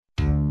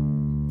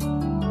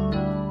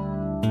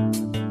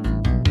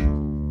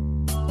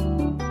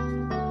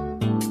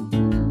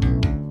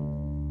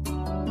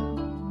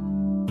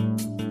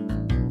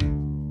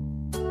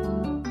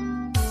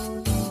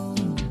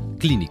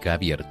Clínica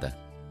Abierta,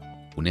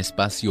 un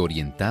espacio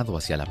orientado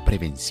hacia la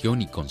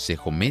prevención y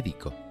consejo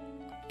médico,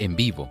 en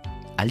vivo,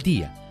 al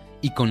día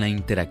y con la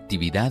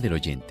interactividad del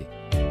oyente.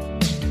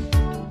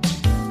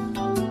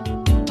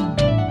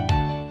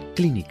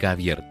 Clínica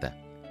Abierta,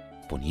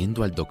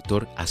 poniendo al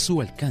doctor a su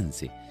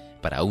alcance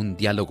para un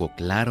diálogo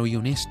claro y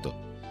honesto,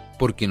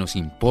 porque nos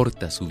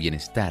importa su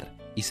bienestar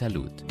y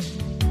salud.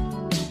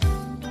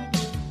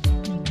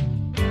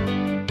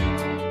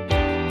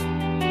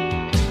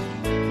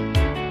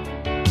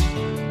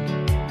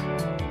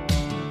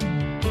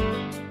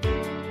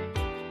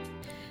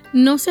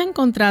 No se ha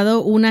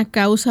encontrado una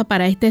causa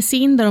para este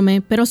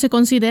síndrome, pero se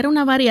considera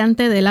una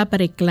variante de la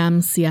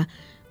preeclampsia.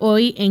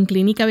 Hoy en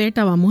Clínica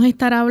Abierta vamos a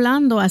estar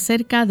hablando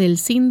acerca del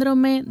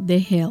síndrome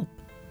de HELP.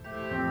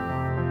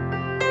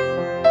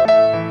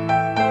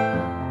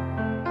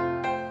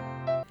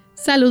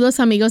 Saludos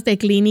amigos de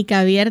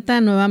Clínica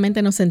Abierta,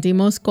 nuevamente nos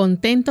sentimos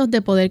contentos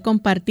de poder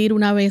compartir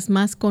una vez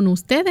más con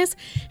ustedes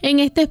en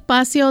este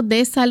espacio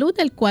de salud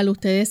del cual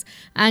ustedes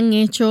han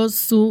hecho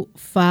su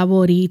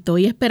favorito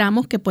y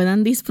esperamos que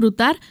puedan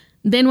disfrutar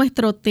de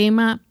nuestro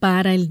tema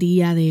para el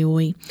día de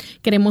hoy.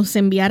 Queremos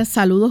enviar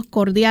saludos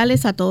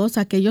cordiales a todos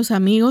aquellos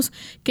amigos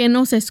que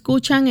nos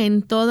escuchan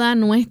en toda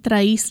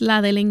nuestra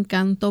isla del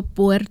encanto,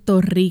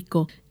 Puerto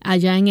Rico.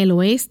 Allá en el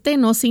oeste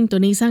nos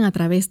sintonizan a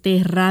través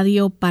de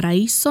Radio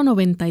Paraíso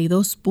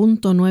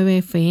 92.9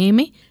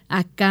 FM.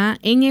 Acá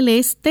en el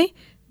este,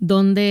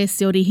 donde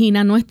se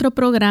origina nuestro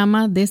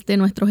programa desde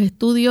nuestros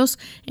estudios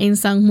en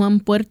San Juan,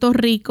 Puerto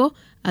Rico,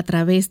 a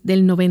través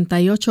del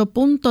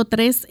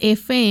 98.3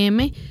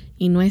 FM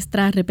y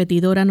nuestra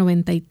repetidora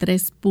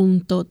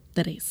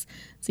 93.3.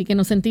 Así que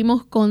nos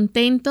sentimos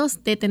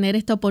contentos de tener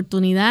esta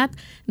oportunidad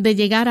de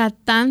llegar a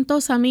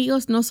tantos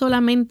amigos, no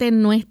solamente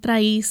en nuestra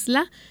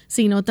isla,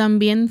 sino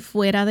también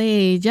fuera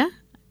de ella,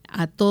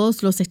 a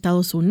todos los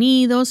Estados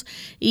Unidos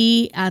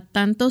y a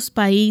tantos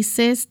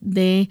países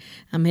de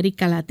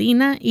América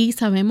Latina, y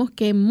sabemos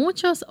que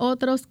muchos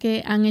otros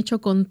que han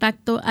hecho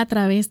contacto a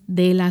través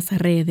de las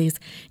redes.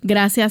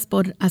 Gracias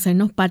por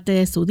hacernos parte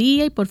de su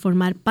día y por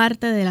formar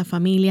parte de la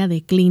familia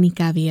de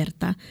Clínica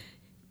Abierta.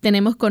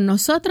 Tenemos con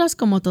nosotros,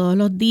 como todos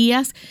los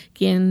días,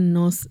 quien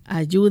nos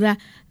ayuda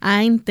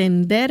a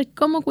entender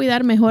cómo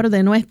cuidar mejor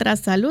de nuestra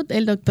salud,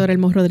 el doctor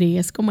Elmo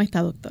Rodriguez. ¿Cómo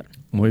está, doctor?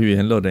 Muy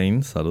bien,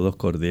 Lorraine. Saludos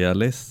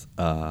cordiales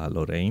a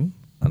Lorraine,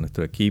 a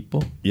nuestro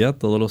equipo y a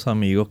todos los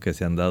amigos que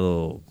se han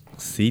dado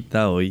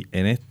cita hoy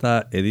en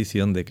esta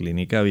edición de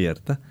Clínica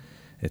Abierta.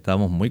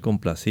 Estamos muy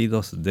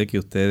complacidos de que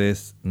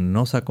ustedes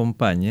nos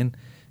acompañen.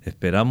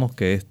 Esperamos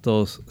que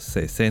estos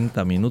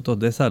 60 minutos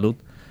de salud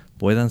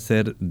puedan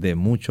ser de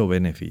mucho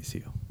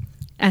beneficio.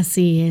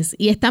 Así es.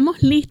 Y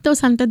estamos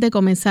listos antes de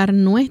comenzar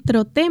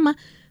nuestro tema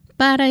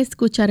para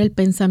escuchar el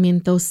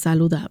pensamiento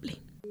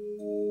saludable.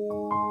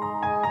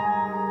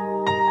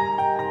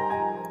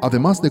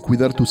 Además de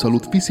cuidar tu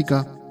salud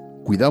física,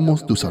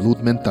 cuidamos tu salud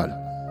mental.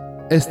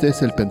 Este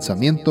es el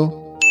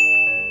pensamiento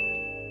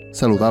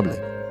saludable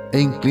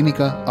en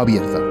Clínica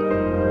Abierta.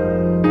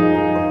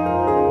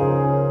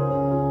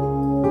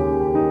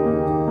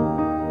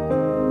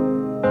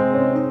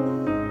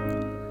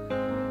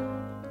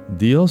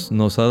 Dios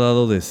nos ha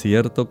dado de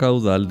cierto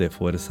caudal de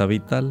fuerza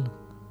vital.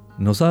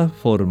 Nos ha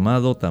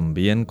formado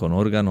también con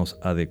órganos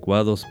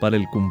adecuados para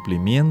el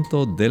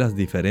cumplimiento de las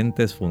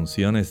diferentes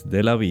funciones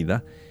de la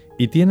vida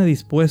y tiene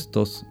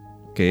dispuestos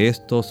que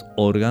estos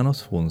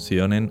órganos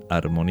funcionen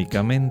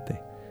armónicamente.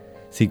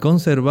 Si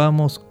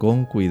conservamos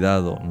con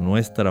cuidado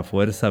nuestra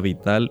fuerza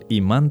vital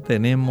y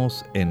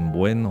mantenemos en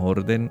buen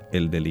orden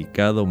el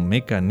delicado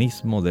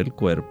mecanismo del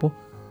cuerpo,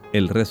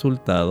 el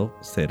resultado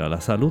será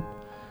la salud.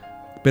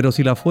 Pero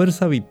si la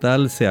fuerza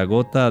vital se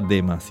agota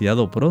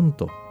demasiado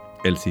pronto,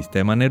 el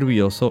sistema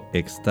nervioso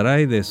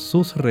extrae de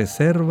sus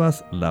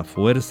reservas la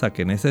fuerza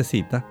que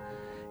necesita,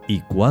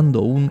 y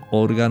cuando un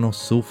órgano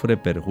sufre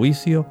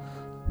perjuicio,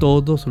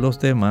 todos los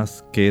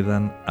demás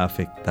quedan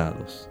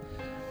afectados.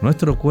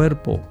 Nuestro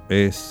cuerpo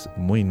es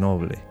muy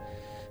noble.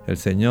 El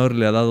Señor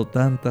le ha dado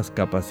tantas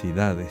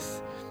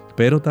capacidades,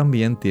 pero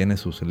también tiene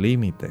sus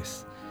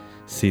límites.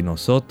 Si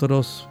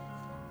nosotros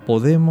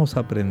podemos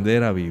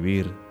aprender a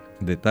vivir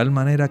de tal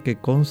manera que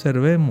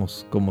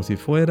conservemos como si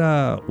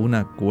fuera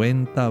una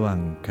cuenta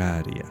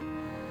bancaria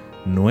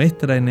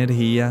nuestra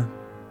energía,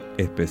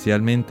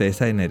 especialmente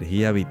esa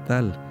energía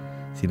vital,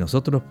 si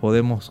nosotros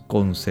podemos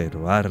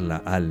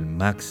conservarla al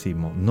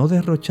máximo, no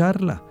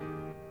derrocharla,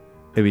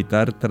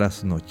 evitar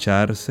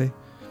trasnocharse,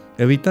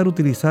 evitar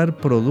utilizar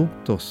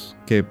productos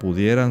que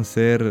pudieran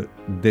ser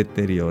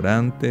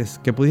deteriorantes,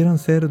 que pudieran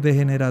ser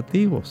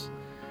degenerativos,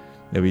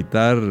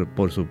 evitar,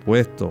 por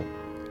supuesto,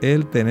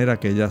 el tener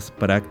aquellas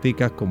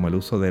prácticas como el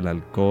uso del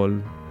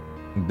alcohol,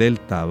 del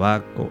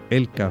tabaco,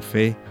 el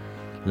café,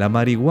 la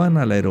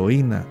marihuana, la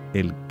heroína,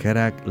 el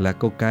crack, la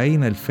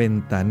cocaína, el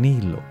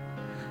fentanilo.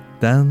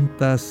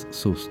 Tantas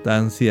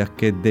sustancias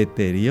que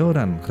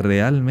deterioran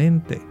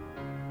realmente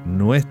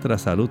nuestra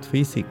salud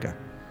física.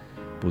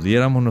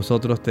 Pudiéramos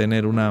nosotros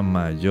tener una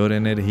mayor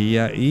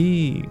energía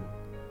y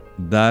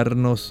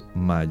darnos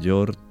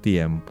mayor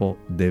tiempo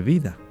de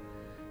vida.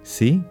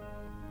 Sí,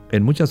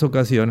 en muchas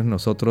ocasiones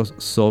nosotros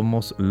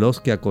somos los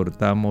que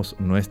acortamos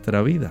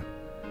nuestra vida.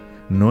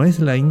 No es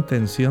la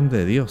intención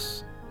de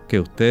Dios que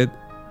usted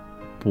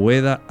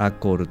pueda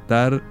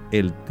acortar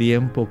el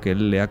tiempo que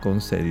Él le ha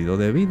concedido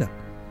de vida.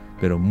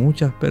 Pero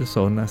muchas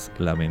personas,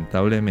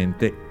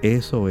 lamentablemente,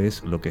 eso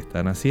es lo que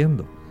están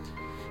haciendo.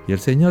 Y el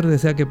Señor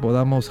desea que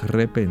podamos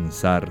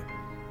repensar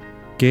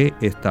qué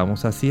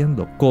estamos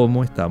haciendo,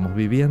 cómo estamos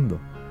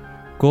viviendo,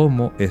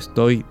 cómo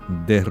estoy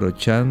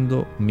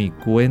derrochando mi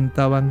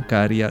cuenta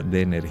bancaria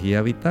de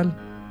energía vital.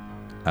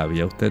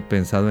 ¿Había usted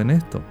pensado en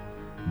esto?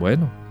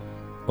 Bueno,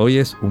 hoy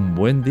es un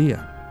buen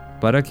día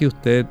para que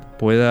usted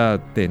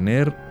pueda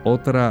tener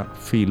otra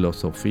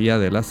filosofía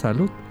de la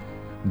salud,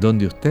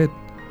 donde usted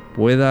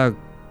pueda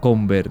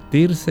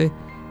convertirse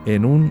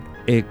en un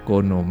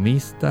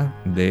economista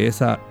de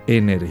esa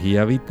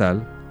energía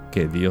vital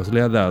que Dios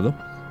le ha dado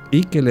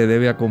y que le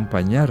debe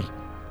acompañar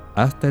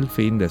hasta el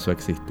fin de su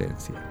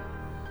existencia.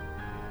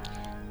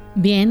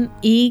 Bien,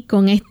 y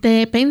con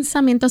este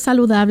pensamiento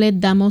saludable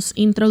damos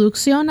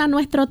introducción a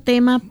nuestro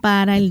tema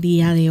para el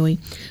día de hoy.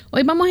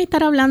 Hoy vamos a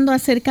estar hablando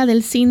acerca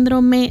del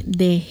síndrome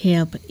de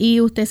HELP y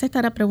usted se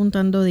estará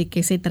preguntando de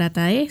qué se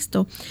trata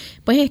esto.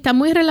 Pues está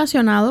muy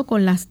relacionado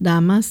con las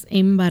damas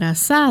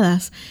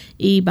embarazadas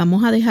y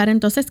vamos a dejar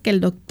entonces que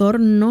el doctor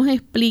nos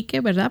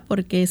explique, ¿verdad?,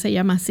 por qué se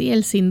llama así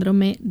el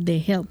síndrome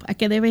de HELP. ¿A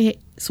qué debe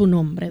su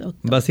nombre,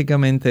 doctor?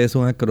 Básicamente es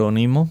un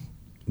acrónimo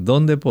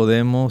donde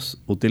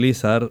podemos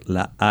utilizar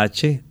la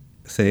H.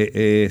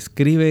 Se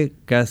escribe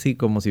casi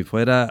como si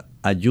fuera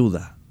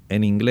ayuda.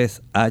 En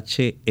inglés,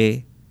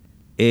 H-E-L-L-P,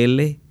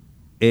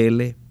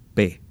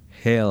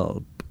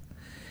 HELP.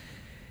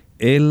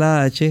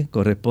 La H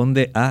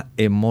corresponde a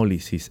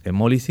hemólisis.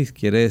 Hemólisis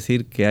quiere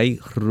decir que hay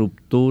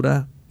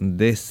ruptura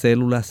de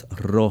células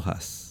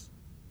rojas.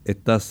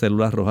 Estas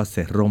células rojas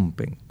se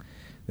rompen,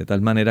 de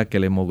tal manera que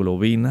la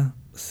hemoglobina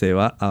se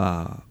va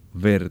a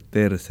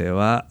verter, se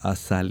va a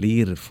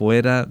salir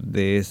fuera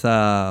de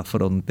esa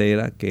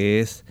frontera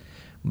que es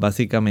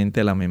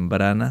básicamente la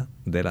membrana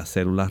de las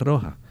células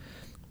rojas.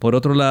 Por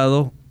otro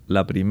lado,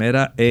 la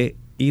primera E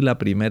y la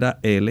primera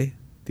L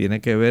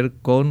tiene que ver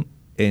con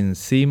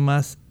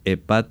enzimas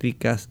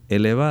hepáticas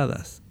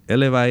elevadas,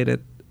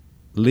 elevated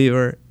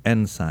liver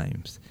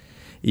enzymes.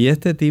 Y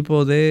este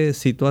tipo de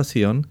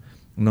situación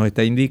nos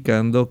está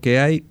indicando que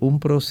hay un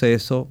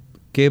proceso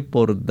que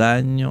por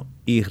daño,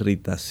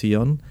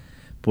 irritación,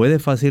 puede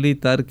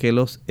facilitar que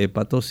los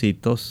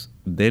hepatocitos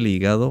del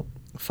hígado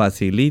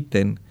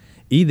faciliten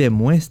y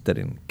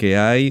demuestren que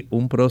hay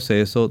un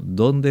proceso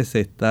donde se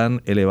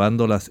están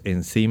elevando las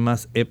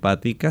enzimas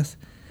hepáticas,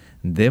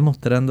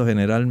 demostrando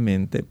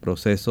generalmente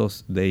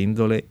procesos de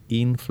índole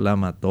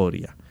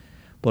inflamatoria.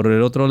 Por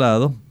el otro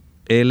lado,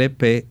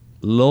 LP,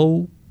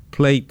 low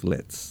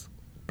platelets,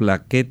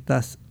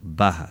 plaquetas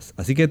bajas.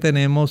 Así que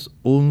tenemos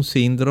un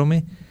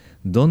síndrome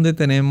donde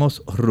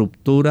tenemos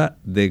ruptura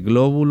de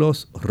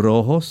glóbulos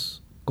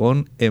rojos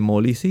con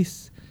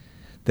hemólisis.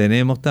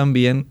 Tenemos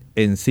también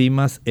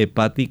enzimas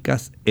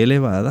hepáticas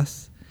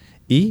elevadas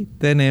y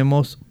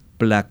tenemos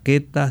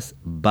plaquetas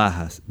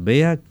bajas.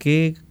 Vea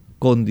qué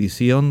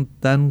condición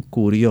tan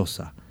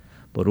curiosa.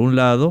 Por un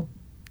lado,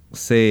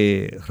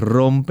 se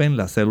rompen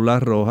las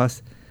células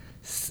rojas,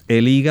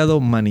 el hígado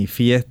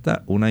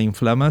manifiesta una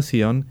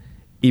inflamación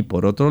y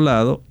por otro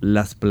lado,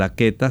 las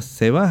plaquetas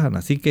se bajan.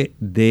 Así que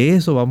de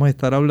eso vamos a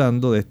estar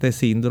hablando, de este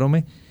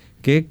síndrome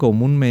que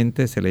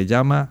comúnmente se le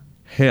llama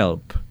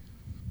HELP.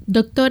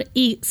 Doctor,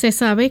 ¿y se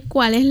sabe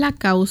cuál es la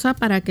causa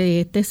para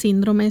que este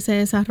síndrome se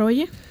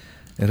desarrolle?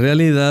 En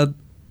realidad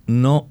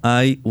no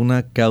hay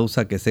una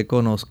causa que se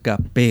conozca,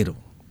 pero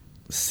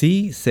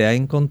sí se ha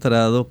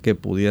encontrado que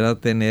pudiera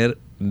tener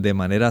de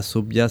manera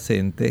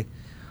subyacente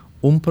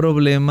un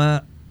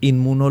problema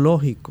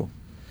inmunológico.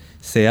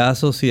 Se ha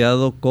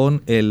asociado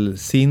con el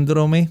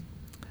síndrome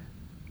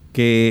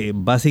que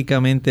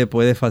básicamente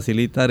puede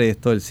facilitar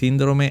esto, el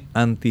síndrome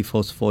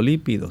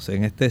antifosfolípidos.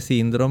 En este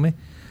síndrome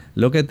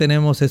lo que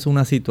tenemos es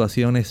una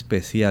situación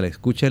especial,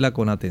 escúchela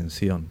con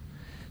atención.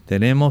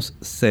 Tenemos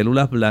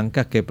células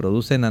blancas que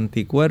producen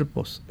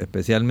anticuerpos,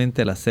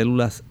 especialmente las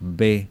células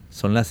B,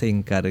 son las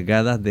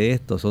encargadas de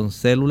esto. Son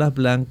células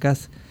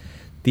blancas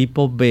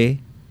tipo B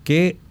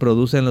que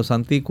producen los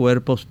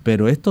anticuerpos,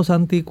 pero estos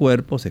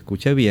anticuerpos,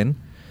 escuche bien,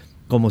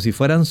 como si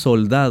fueran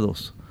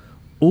soldados,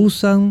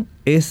 usan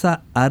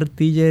esa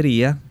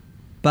artillería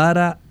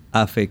para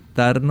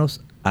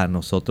afectarnos a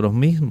nosotros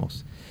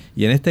mismos.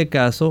 Y en este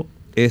caso,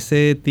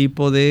 ese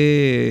tipo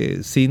de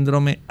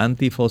síndrome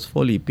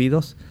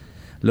antifosfolípidos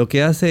lo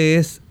que hace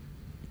es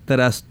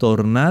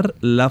trastornar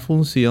la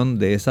función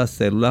de esas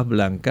células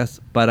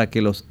blancas para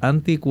que los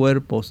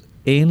anticuerpos,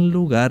 en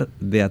lugar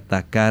de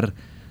atacar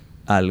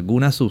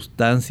alguna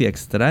sustancia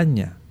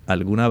extraña,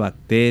 alguna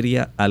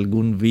bacteria,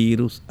 algún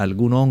virus,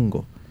 algún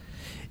hongo,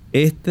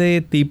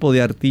 este tipo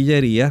de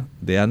artillería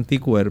de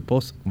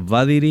anticuerpos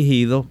va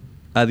dirigido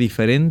a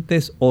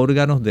diferentes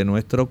órganos de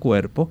nuestro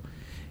cuerpo.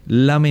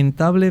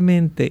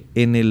 Lamentablemente,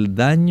 en el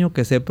daño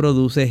que se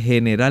produce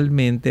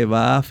generalmente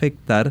va a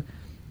afectar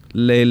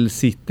el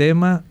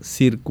sistema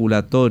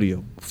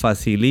circulatorio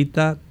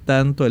facilita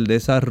tanto el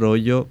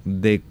desarrollo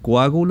de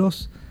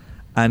coágulos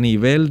a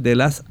nivel de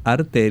las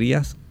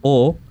arterias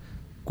o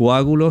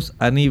coágulos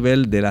a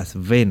nivel de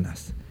las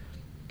venas.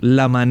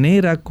 La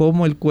manera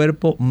como el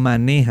cuerpo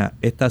maneja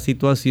esta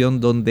situación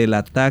donde el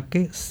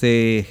ataque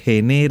se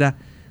genera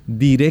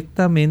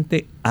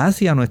directamente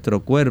hacia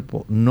nuestro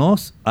cuerpo, no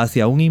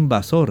hacia un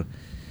invasor.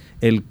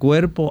 El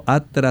cuerpo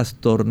ha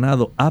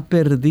trastornado, ha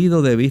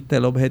perdido de vista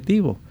el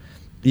objetivo.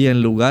 Y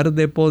en lugar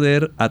de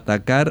poder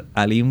atacar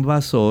al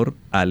invasor,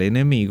 al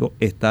enemigo,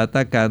 está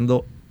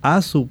atacando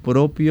a su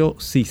propio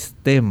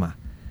sistema.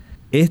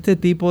 Este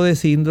tipo de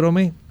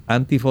síndrome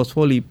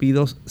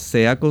antifosfolípidos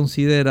se ha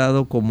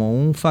considerado como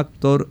un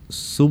factor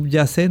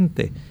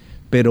subyacente,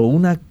 pero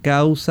una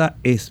causa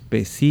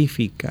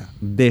específica,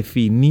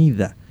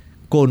 definida,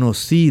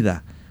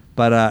 conocida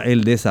para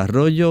el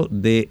desarrollo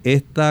de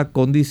esta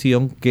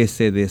condición que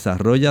se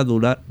desarrolla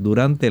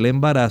durante el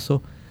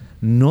embarazo,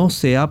 no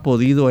se ha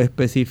podido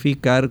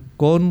especificar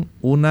con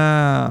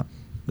una,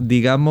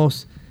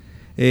 digamos,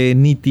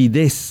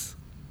 nitidez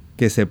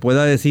que se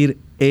pueda decir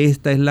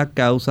esta es la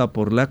causa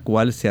por la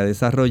cual se ha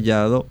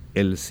desarrollado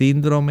el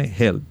síndrome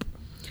HELP.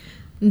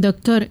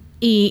 Doctor,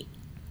 y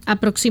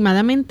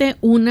aproximadamente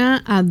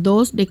 1 a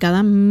 2 de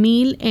cada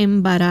 1000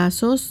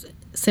 embarazos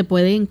se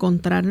puede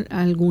encontrar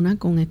alguna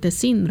con este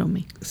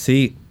síndrome.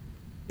 Sí,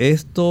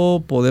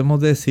 esto podemos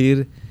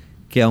decir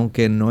que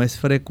aunque no es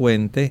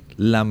frecuente,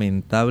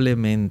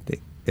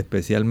 lamentablemente,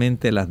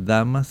 especialmente las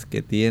damas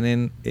que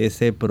tienen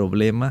ese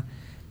problema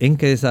en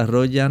que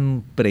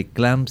desarrollan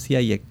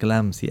preeclampsia y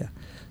eclampsia,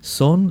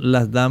 son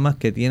las damas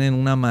que tienen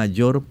una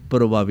mayor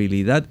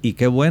probabilidad, y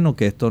qué bueno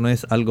que esto no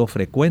es algo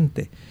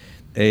frecuente.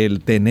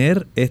 El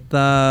tener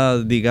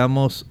esta,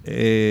 digamos,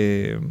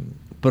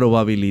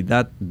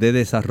 probabilidad de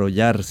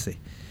desarrollarse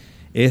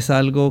es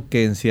algo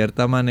que en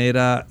cierta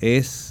manera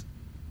es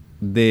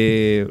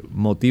de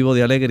motivo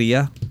de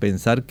alegría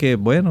pensar que,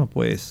 bueno,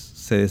 pues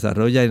se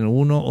desarrolla en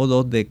 1 o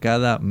 2 de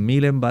cada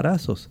 1000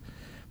 embarazos.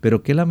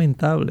 Pero qué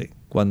lamentable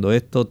cuando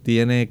esto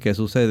tiene que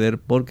suceder,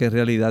 porque en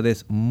realidad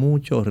es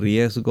mucho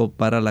riesgo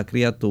para la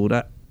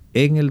criatura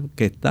en el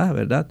que está,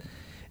 ¿verdad?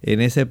 En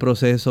ese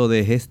proceso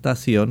de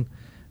gestación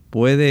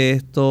puede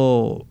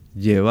esto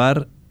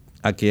llevar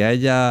a que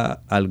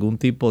haya algún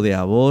tipo de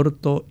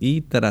aborto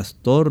y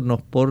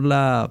trastornos por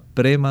la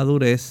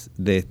premadurez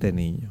de este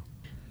niño.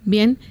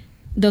 Bien,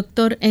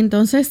 doctor,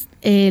 entonces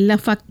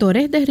los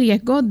factores de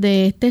riesgo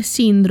de este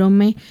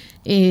síndrome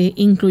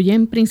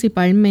incluyen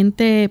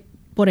principalmente,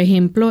 por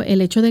ejemplo, el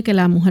hecho de que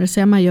la mujer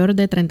sea mayor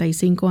de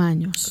 35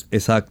 años.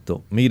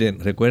 Exacto. Miren,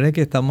 recuerden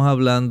que estamos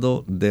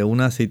hablando de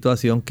una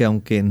situación que,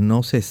 aunque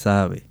no se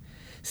sabe,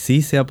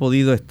 sí se ha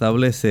podido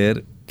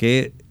establecer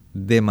que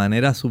de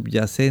manera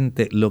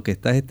subyacente lo que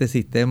está es este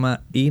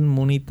sistema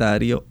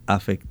inmunitario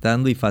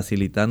afectando y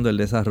facilitando el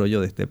desarrollo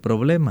de este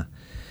problema.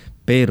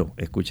 Pero,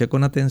 escuche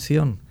con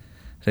atención,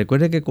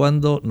 recuerde que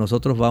cuando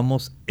nosotros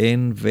vamos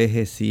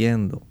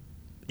envejeciendo,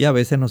 y a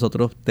veces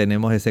nosotros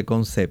tenemos ese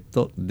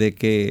concepto de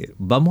que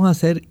vamos a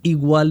ser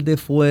igual de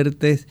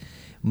fuertes,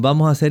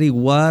 vamos a ser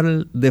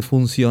igual de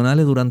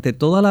funcionales durante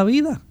toda la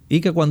vida. Y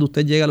que cuando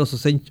usted llega a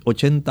los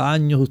 80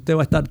 años, usted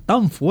va a estar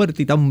tan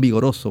fuerte y tan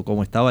vigoroso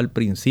como estaba al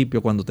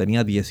principio cuando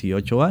tenía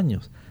 18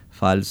 años.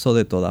 Falso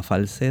de toda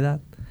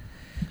falsedad.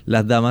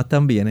 Las damas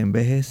también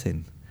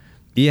envejecen.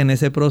 Y en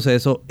ese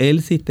proceso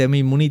el sistema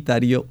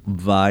inmunitario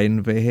va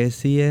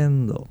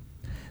envejeciendo.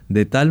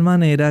 De tal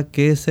manera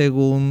que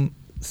según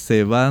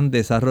se van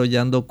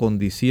desarrollando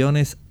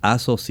condiciones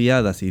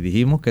asociadas, y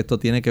dijimos que esto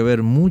tiene que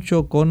ver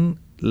mucho con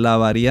la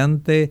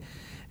variante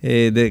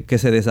que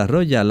se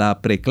desarrolla, la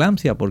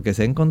preeclampsia, porque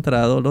se ha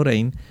encontrado,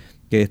 Lorraine,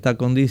 que esta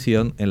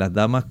condición en las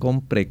damas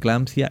con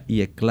preeclampsia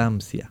y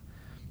eclampsia,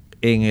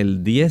 en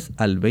el 10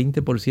 al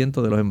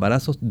 20% de los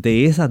embarazos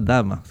de esas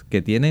damas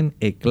que tienen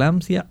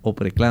eclampsia o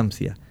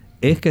preeclampsia,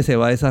 es que se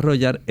va a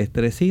desarrollar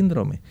este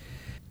síndrome.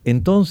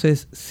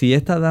 Entonces, si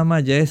esta dama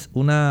ya es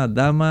una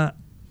dama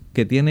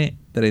que tiene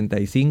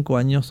 35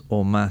 años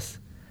o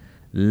más,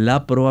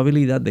 la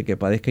probabilidad de que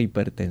padezca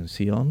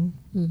hipertensión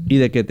y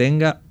de que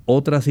tenga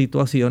otras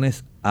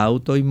situaciones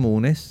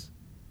autoinmunes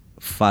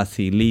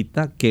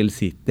facilita que el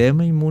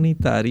sistema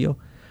inmunitario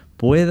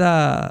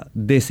pueda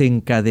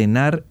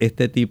desencadenar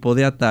este tipo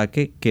de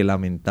ataque que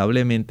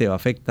lamentablemente va a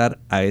afectar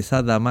a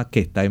esa dama que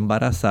está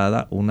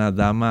embarazada, una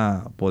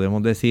dama,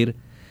 podemos decir,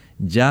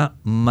 ya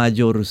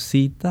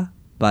mayorcita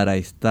para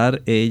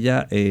estar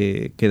ella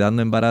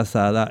quedando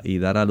embarazada y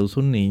dar a luz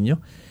un niño.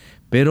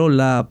 Pero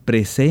la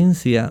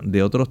presencia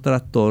de otros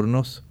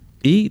trastornos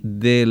y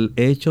del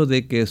hecho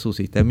de que su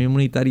sistema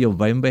inmunitario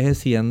va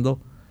envejeciendo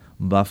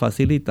va a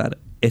facilitar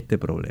este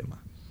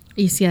problema.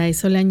 Y si a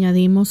eso le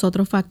añadimos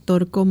otro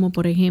factor como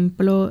por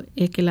ejemplo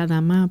que la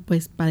dama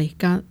pues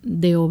padezca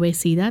de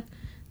obesidad,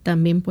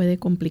 también puede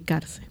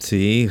complicarse.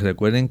 Sí,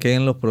 recuerden que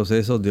en los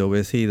procesos de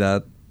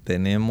obesidad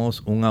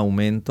tenemos un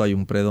aumento, hay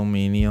un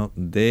predominio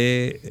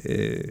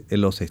de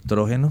los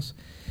estrógenos.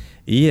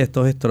 Y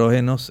estos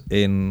estrógenos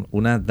en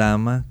una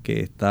dama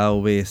que está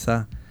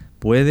obesa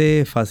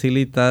puede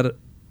facilitar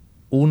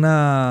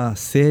una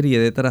serie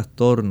de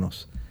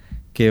trastornos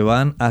que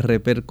van a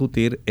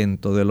repercutir en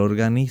todo el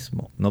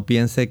organismo. No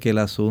piense que el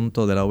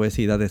asunto de la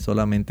obesidad es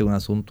solamente un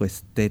asunto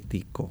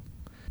estético.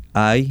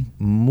 Hay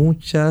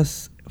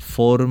muchas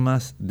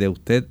formas de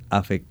usted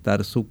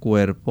afectar su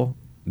cuerpo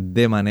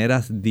de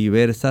maneras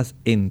diversas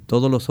en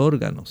todos los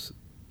órganos.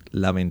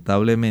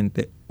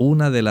 Lamentablemente,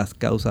 una de las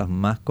causas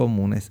más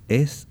comunes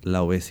es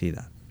la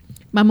obesidad.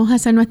 Vamos a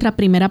hacer nuestra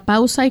primera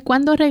pausa y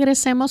cuando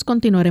regresemos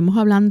continuaremos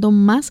hablando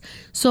más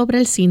sobre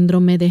el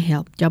síndrome de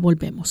HELP. Ya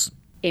volvemos.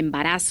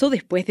 ¿Embarazo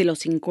después de los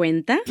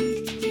 50?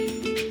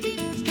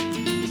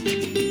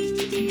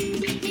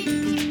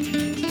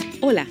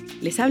 Hola,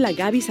 les habla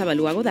Gaby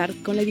Zabalúa Godard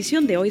con la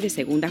edición de hoy de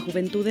Segunda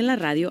Juventud en la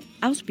Radio,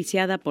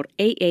 auspiciada por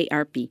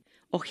AARP.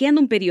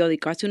 Hojeando un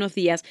periódico hace unos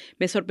días,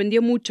 me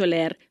sorprendió mucho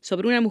leer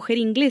sobre una mujer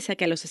inglesa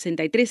que a los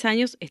 63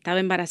 años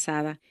estaba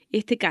embarazada.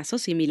 Este caso,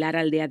 similar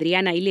al de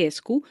Adriana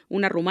Ilescu,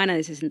 una rumana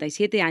de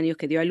 67 años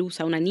que dio a luz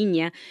a una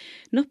niña,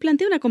 nos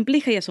plantea una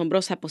compleja y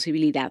asombrosa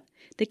posibilidad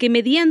de que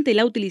mediante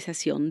la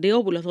utilización de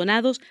óvulos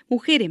donados,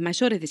 mujeres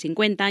mayores de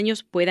 50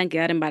 años puedan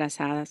quedar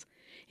embarazadas.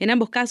 En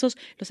ambos casos,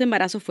 los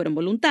embarazos fueron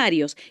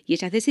voluntarios y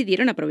ellas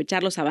decidieron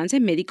aprovechar los avances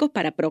médicos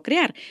para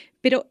procrear.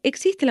 Pero,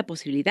 ¿existe la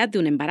posibilidad de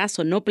un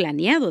embarazo no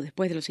planeado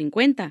después de los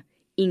 50?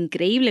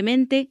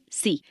 Increíblemente,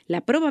 sí.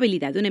 La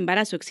probabilidad de un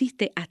embarazo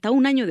existe hasta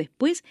un año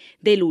después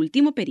del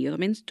último periodo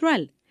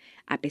menstrual.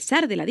 A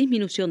pesar de la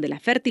disminución de la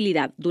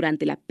fertilidad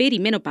durante la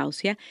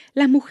perimenopausia,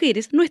 las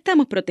mujeres no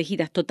estamos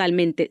protegidas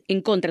totalmente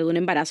en contra de un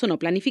embarazo no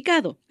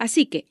planificado.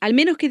 Así que, al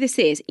menos que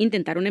desees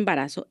intentar un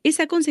embarazo, es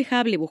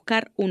aconsejable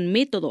buscar un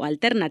método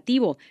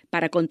alternativo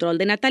para control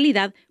de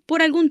natalidad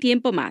por algún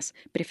tiempo más,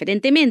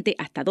 preferentemente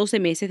hasta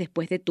 12 meses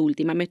después de tu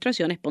última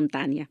menstruación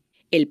espontánea.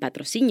 El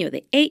patrocinio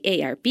de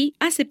AARP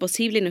hace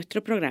posible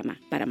nuestro programa.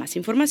 Para más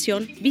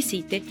información,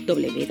 visite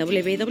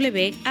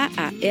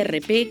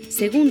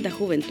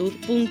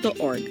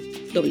www.aarpsegundajuventud.org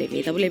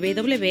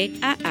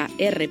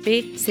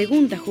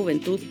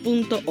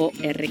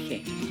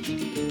www.aarpsegundajuventud.org.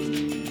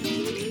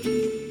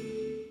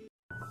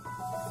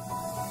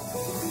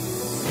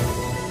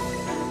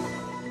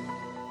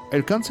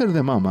 El cáncer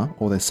de mama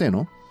o de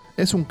seno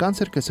es un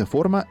cáncer que se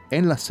forma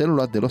en las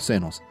células de los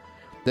senos.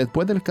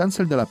 Después del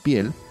cáncer de la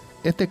piel,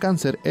 este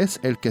cáncer es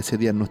el que se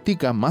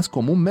diagnostica más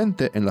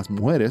comúnmente en las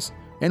mujeres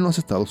en los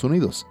Estados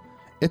Unidos.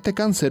 Este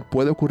cáncer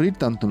puede ocurrir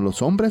tanto en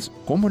los hombres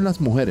como en las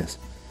mujeres,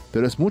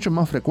 pero es mucho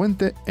más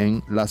frecuente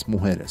en las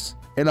mujeres.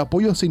 El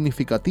apoyo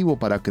significativo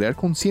para crear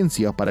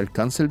conciencia para el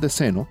cáncer de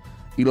seno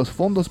y los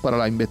fondos para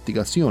la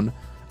investigación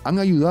han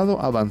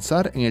ayudado a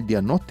avanzar en el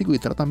diagnóstico y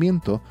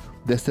tratamiento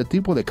de este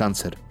tipo de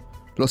cáncer.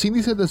 Los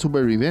índices de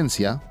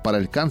supervivencia para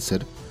el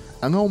cáncer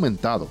han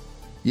aumentado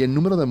y el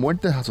número de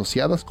muertes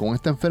asociadas con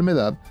esta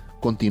enfermedad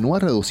continúa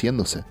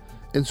reduciéndose,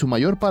 en su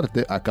mayor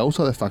parte a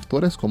causa de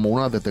factores como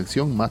una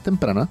detección más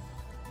temprana,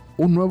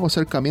 un nuevo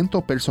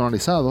acercamiento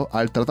personalizado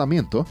al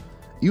tratamiento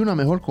y una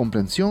mejor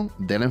comprensión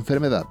de la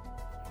enfermedad.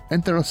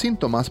 Entre los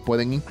síntomas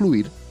pueden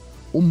incluir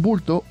un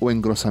bulto o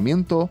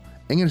engrosamiento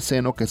en el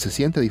seno que se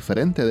siente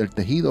diferente del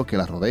tejido que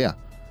la rodea,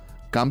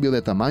 cambio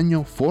de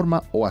tamaño,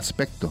 forma o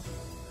aspecto,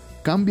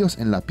 cambios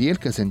en la piel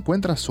que se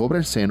encuentra sobre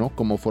el seno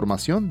como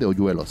formación de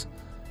hoyuelos,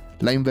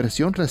 la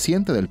inversión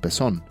reciente del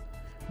pezón,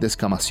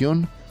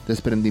 descamación,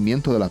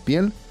 desprendimiento de la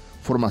piel,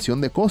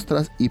 formación de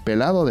costras y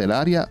pelado del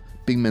área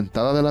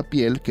pigmentada de la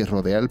piel que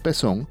rodea el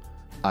pezón,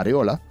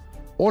 areola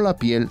o la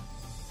piel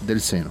del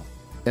seno,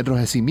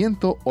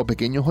 enrojecimiento o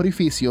pequeños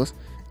orificios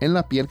en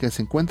la piel que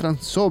se encuentran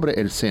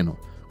sobre el seno,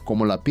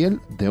 como la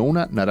piel de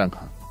una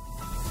naranja.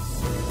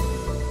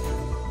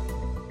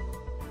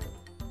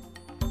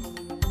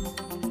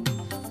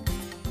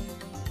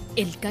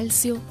 El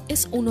calcio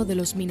es uno de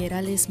los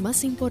minerales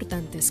más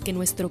importantes que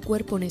nuestro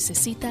cuerpo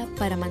necesita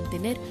para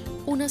mantener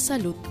una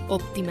salud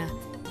óptima,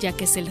 ya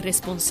que es el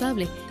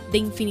responsable de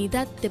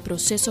infinidad de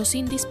procesos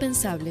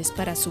indispensables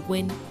para su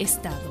buen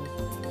estado.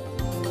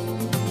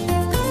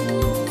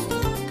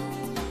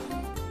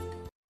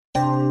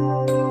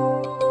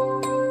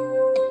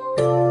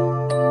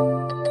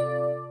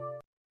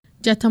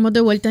 Ya estamos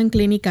de vuelta en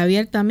Clínica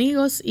Abierta,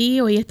 amigos, y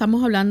hoy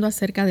estamos hablando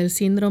acerca del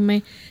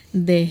síndrome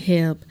de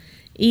HELP.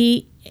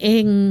 Y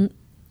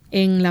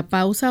en la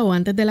pausa o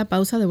antes de la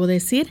pausa, debo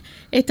decir,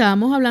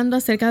 estábamos hablando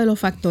acerca de los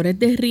factores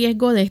de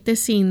riesgo de este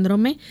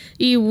síndrome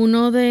y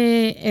una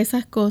de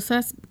esas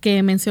cosas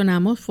que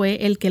mencionamos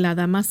fue el que la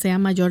dama sea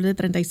mayor de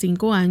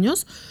 35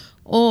 años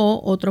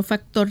o otro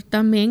factor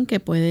también que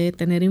puede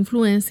tener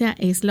influencia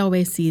es la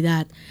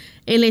obesidad.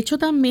 El hecho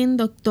también,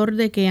 doctor,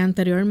 de que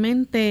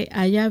anteriormente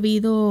haya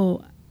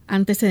habido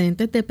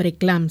antecedentes de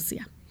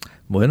preeclampsia.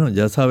 Bueno,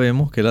 ya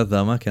sabemos que las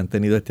damas que han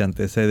tenido este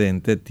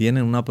antecedente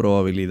tienen una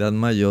probabilidad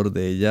mayor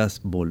de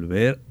ellas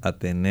volver a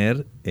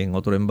tener en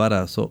otro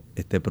embarazo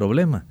este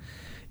problema.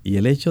 Y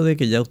el hecho de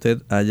que ya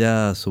usted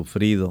haya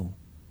sufrido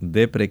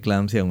de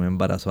preeclampsia en un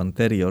embarazo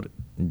anterior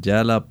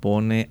ya la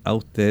pone a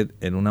usted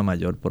en una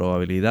mayor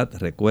probabilidad.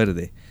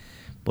 Recuerde,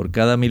 por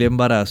cada 1000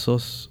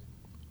 embarazos,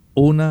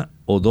 1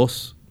 o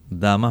 2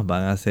 damas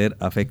van a ser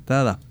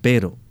afectadas,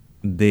 pero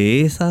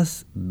de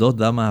esas 2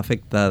 damas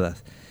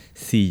afectadas,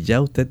 si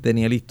ya usted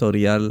tenía el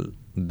historial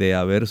de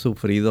haber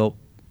sufrido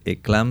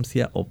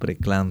eclampsia o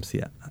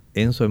preeclampsia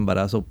en su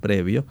embarazo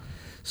previo,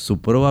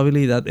 su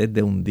probabilidad es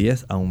de un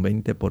 10 a un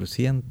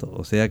 20%.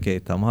 O sea que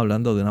estamos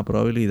hablando de una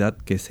probabilidad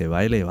que se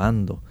va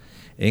elevando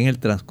en el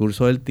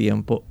transcurso del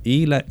tiempo,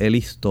 y el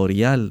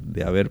historial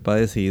de haber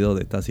padecido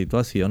de esta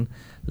situación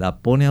la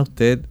pone a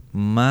usted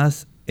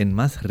en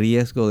más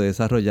riesgo de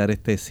desarrollar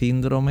este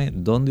síndrome,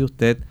 donde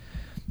usted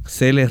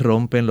se le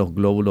rompen los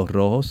glóbulos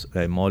rojos,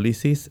 la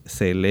hemólisis,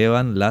 se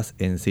elevan las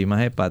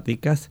enzimas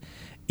hepáticas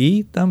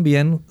y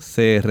también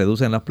se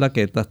reducen las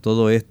plaquetas.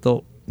 Todo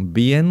esto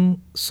bien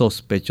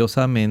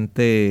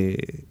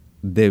sospechosamente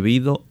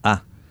debido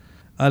a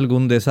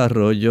algún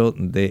desarrollo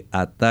de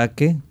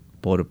ataque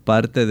por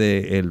parte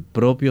del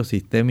propio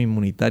sistema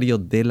inmunitario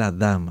de la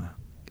dama.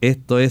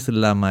 Esto es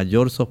la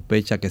mayor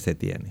sospecha que se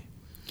tiene.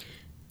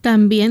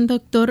 También,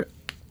 doctor,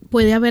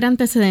 ¿puede haber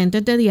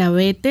antecedentes de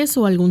diabetes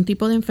o algún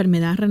tipo de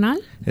enfermedad renal?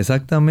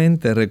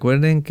 Exactamente.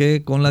 Recuerden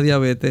que con la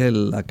diabetes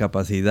la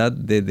capacidad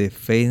de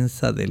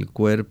defensa del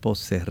cuerpo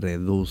se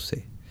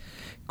reduce.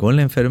 Con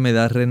la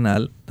enfermedad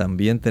renal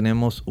también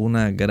tenemos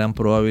una gran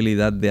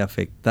probabilidad de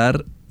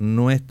afectar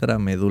nuestra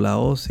médula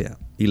ósea.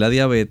 Y la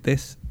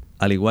diabetes,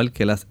 al igual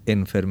que las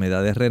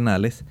enfermedades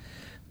renales,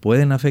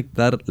 pueden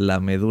afectar la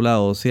médula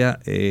ósea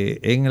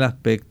en el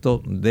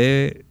aspecto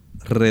de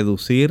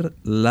reducir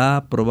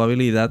la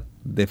probabilidad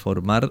de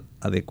formar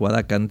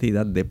adecuada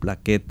cantidad de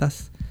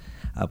plaquetas.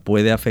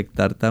 Puede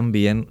afectar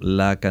también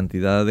la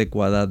cantidad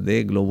adecuada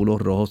de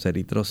glóbulos rojos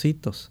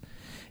eritrocitos.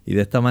 Y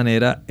de esta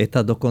manera,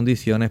 estas 2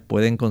 condiciones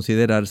pueden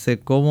considerarse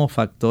como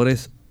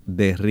factores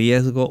de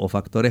riesgo o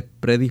factores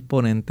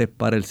predisponentes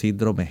para el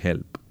síndrome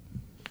HELP.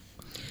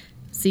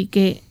 Así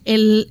que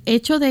el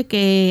hecho de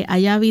que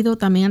haya habido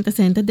también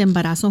antecedentes de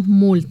embarazos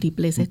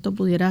múltiples, ¿esto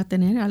pudiera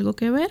tener algo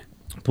que ver?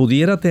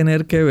 Pudiera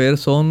tener que ver,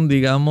 son,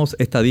 digamos,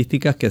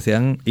 estadísticas que se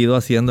han ido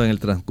haciendo en el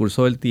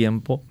transcurso del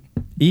tiempo,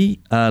 y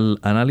al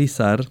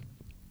analizar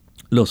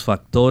los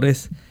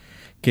factores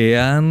que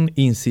han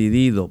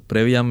incidido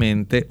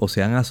previamente o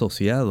se han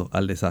asociado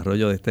al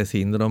desarrollo de este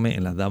síndrome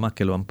en las damas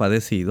que lo han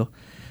padecido,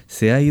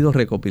 se ha ido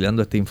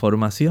recopilando esta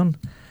información.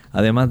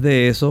 Además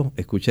de eso,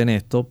 escuchen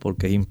esto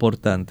porque es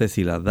importante: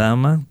 si la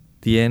dama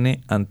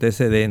tiene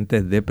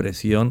antecedentes de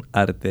presión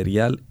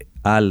arterial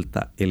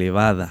alta,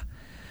 elevada,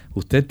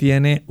 usted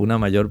tiene una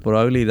mayor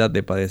probabilidad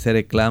de padecer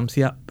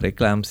eclampsia,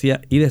 preeclampsia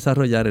y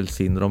desarrollar el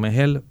síndrome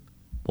HELP.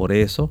 Por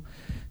eso,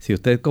 si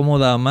usted como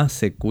dama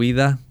se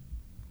cuida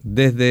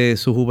desde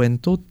su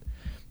juventud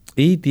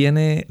y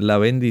tiene la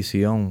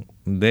bendición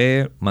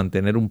de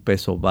mantener un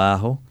peso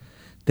bajo,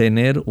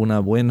 tener una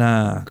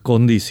buena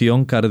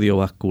condición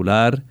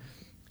cardiovascular,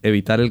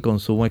 evitar el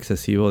consumo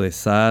excesivo de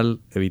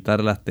sal,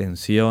 evitar las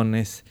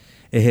tensiones,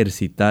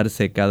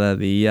 ejercitarse cada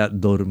día,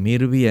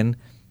 dormir bien,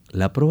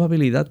 la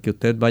probabilidad que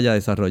usted vaya a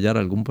desarrollar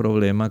algún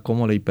problema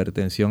como la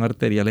hipertensión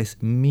arterial es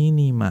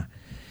mínima.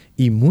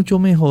 Y mucho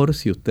mejor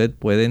si usted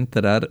puede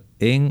entrar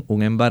en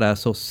un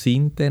embarazo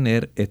sin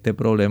tener este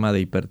problema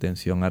de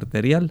hipertensión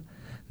arterial.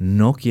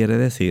 No quiere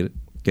decir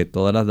que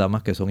todas las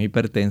damas que son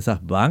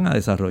hipertensas van a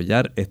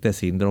desarrollar este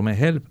síndrome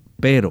HELP.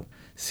 Pero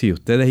si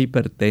usted es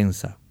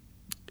hipertensa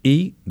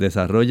y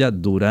desarrolla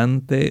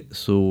durante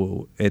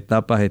su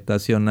etapa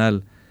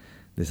gestacional,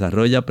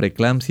 desarrolla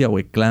preeclampsia o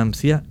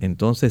eclampsia,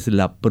 entonces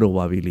la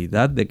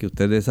probabilidad de que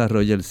usted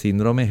desarrolle el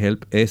síndrome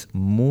HELP es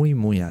muy,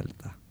 muy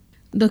alta.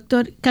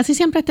 Doctor, casi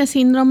siempre este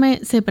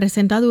síndrome se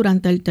presenta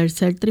durante el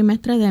tercer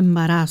trimestre de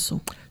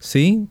embarazo.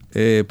 Sí,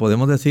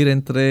 podemos decir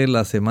entre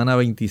la semana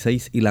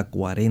 26 y la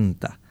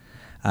 40.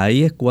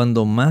 Ahí es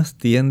cuando más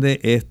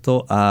tiende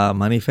esto a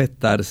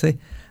manifestarse,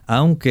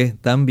 aunque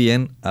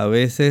también a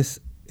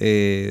veces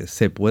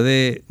se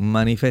puede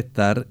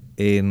manifestar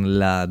en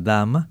la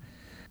dama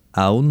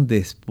aún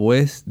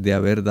después de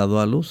haber dado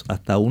a luz,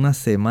 hasta una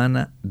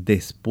semana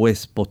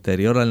después,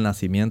 posterior al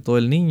nacimiento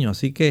del niño.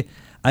 Así que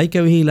hay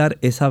que vigilar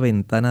esa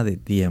ventana de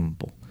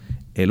tiempo,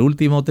 el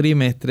último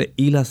trimestre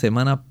y la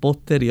semana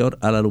posterior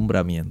al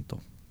alumbramiento.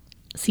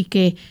 Así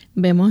que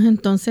vemos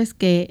entonces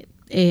que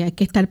hay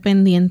que estar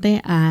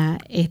pendiente a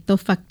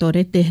estos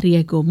factores de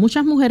riesgo.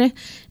 Muchas mujeres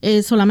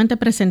solamente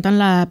presentan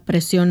la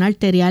presión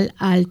arterial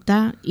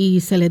alta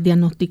y se les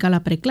diagnostica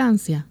la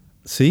preeclampsia.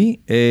 Sí,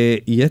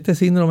 y este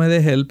síndrome de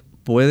HELP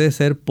puede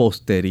ser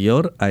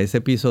posterior a ese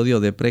episodio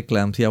de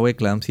preeclampsia o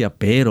eclampsia,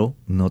 pero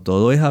no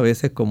todo es a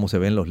veces como se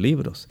ve en los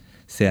libros.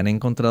 Se han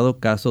encontrado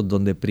casos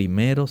donde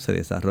primero se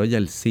desarrolla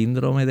el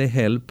síndrome de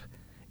HELP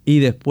y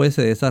después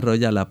se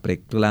desarrolla la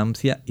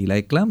preeclampsia y la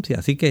eclampsia.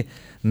 Así que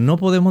no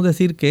podemos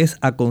decir que es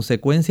a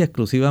consecuencia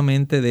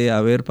exclusivamente de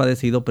haber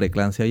padecido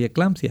preeclampsia y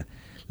eclampsia.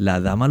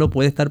 La dama lo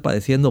puede estar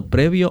padeciendo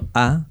previo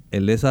a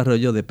el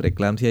desarrollo de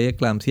preeclampsia y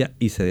eclampsia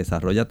y se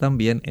desarrolla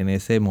también en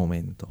ese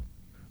momento.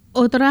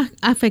 Otra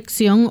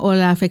afección o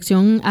la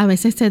afección a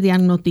veces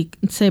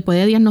se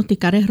puede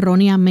diagnosticar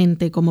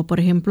erróneamente, como por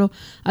ejemplo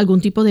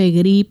algún tipo de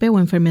gripe o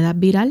enfermedad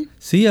viral.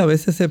 Sí, a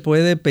veces se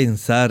puede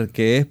pensar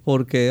que es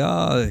porque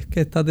es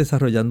que estás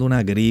desarrollando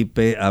una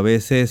gripe, a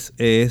veces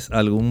es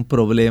algún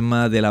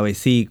problema de la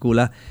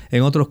vesícula,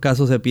 en otros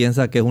casos se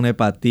piensa que es una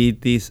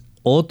hepatitis,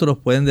 otros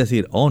pueden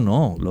decir, oh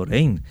no,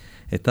 Lorraine,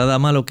 esta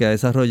dama lo que ha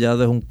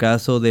desarrollado es un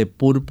caso de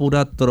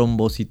púrpura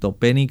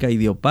trombocitopénica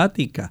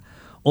idiopática.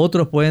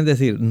 Otros pueden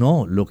decir,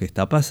 no, lo que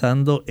está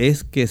pasando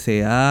es que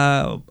se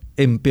ha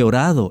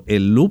empeorado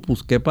el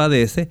lupus que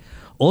padece.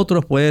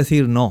 Otros pueden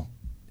decir, no,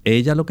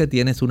 ella lo que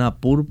tiene es una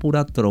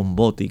púrpura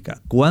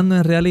trombótica, cuando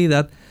en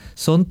realidad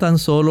son tan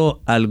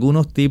solo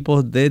algunos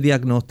tipos de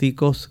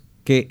diagnósticos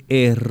que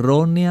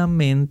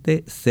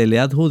erróneamente se le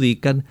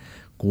adjudican,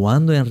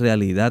 cuando en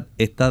realidad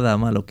esta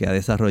dama lo que ha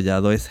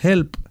desarrollado es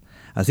HELP.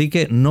 Así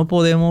que no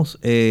podemos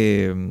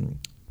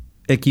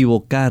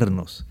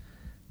equivocarnos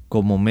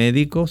como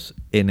médicos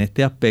en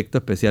este aspecto,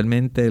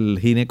 especialmente el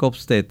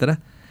ginecobstetra.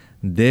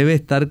 Debe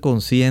estar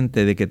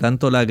consciente de que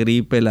tanto la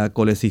gripe, la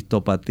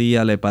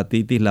colecistopatía, la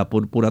hepatitis, la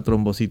púrpura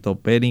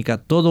trombocitopénica,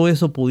 todo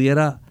eso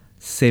pudiera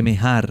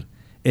semejar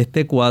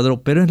este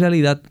cuadro, pero en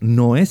realidad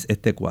no es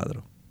este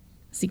cuadro.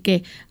 Así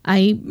que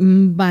hay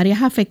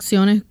varias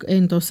afecciones,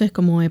 entonces,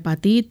 como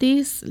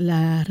hepatitis,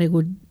 la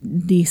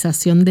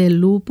regularización del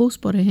lupus,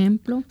 por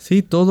ejemplo.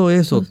 Sí, todo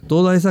eso,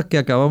 todas esas que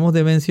acabamos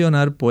de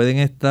mencionar pueden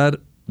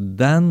estar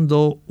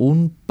dando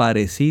un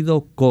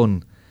parecido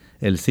con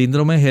el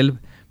síndrome HELP,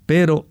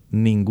 pero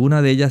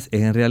ninguna de ellas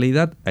es en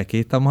realidad. Aquí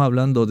estamos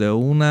hablando de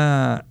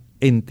una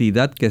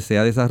entidad que se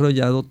ha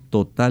desarrollado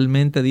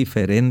totalmente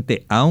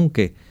diferente,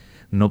 aunque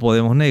no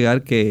podemos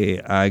negar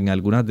que en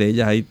algunas de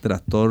ellas hay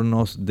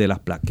trastornos de las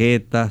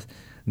plaquetas,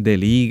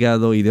 del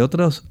hígado y de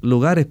otros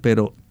lugares,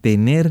 pero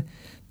tener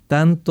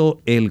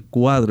tanto el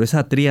cuadro,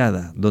 esa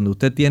tríada donde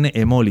usted tiene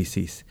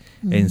hemólisis,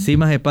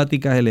 enzimas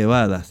hepáticas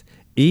elevadas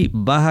y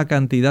baja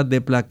cantidad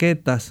de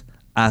plaquetas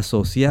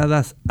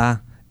asociadas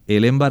a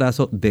el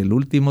embarazo del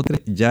último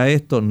trimestre, ya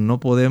esto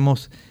no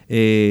podemos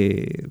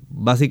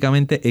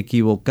básicamente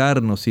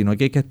equivocarnos, sino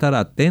que hay que estar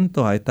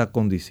atentos a esta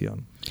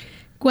condición.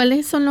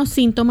 ¿Cuáles son los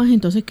síntomas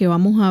entonces que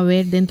vamos a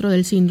ver dentro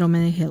del síndrome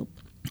de HELP?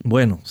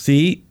 Bueno,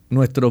 si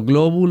nuestros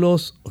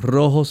glóbulos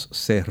rojos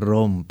se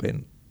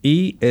rompen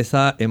y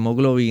esa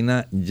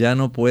hemoglobina ya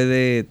no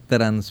puede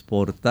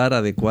transportar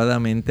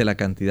adecuadamente la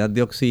cantidad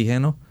de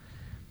oxígeno,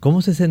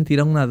 ¿cómo se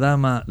sentirá una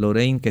dama,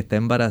 Lorraine, que está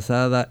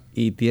embarazada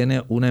y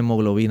tiene una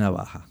hemoglobina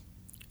baja?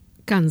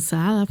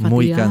 Cansada, fatigada.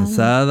 Muy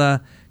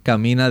cansada,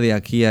 camina de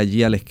aquí a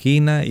allí a la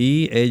esquina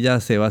y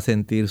ella se va a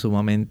sentir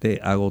sumamente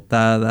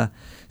agotada,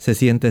 se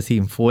siente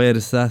sin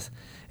fuerzas,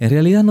 en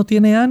realidad no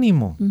tiene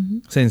ánimo.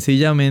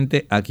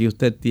 Sencillamente aquí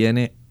usted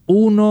tiene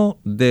uno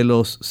de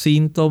los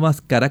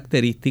síntomas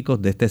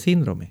característicos de este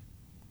síndrome.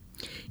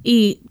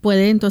 Y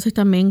puede entonces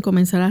también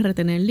comenzar a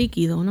retener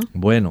líquido, ¿no?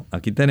 Bueno,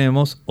 aquí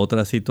tenemos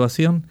otra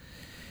situación.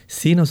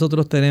 Si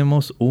nosotros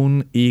tenemos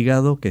un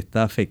hígado que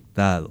está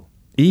afectado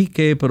y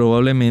que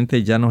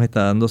probablemente ya nos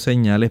está dando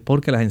señales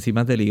porque las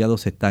enzimas del hígado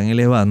se están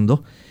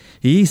elevando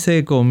y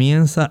se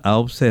comienza a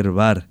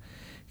observar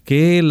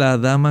que la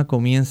dama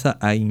comienza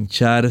a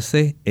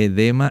hincharse,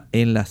 edema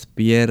en las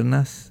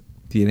piernas,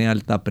 tiene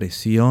alta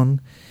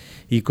presión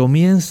y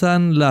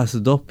comienzan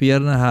las dos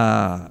piernas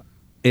a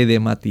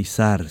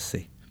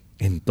edematizarse.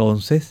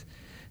 Entonces,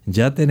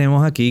 ya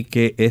tenemos aquí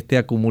que este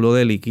acúmulo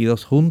de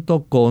líquidos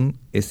junto con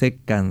ese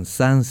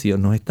cansancio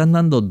nos están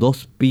dando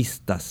dos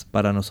pistas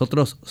para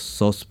nosotros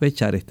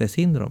sospechar este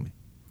síndrome.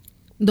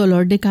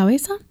 ¿Dolor de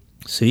cabeza?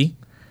 Sí,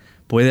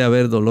 puede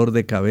haber dolor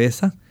de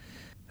cabeza.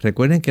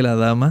 Recuerden que la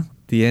dama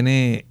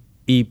tiene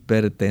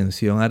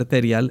hipertensión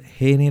arterial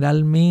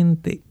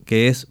generalmente,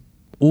 que es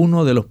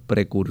uno de los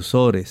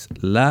precursores.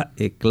 La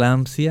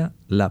eclampsia,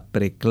 la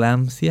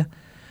preeclampsia,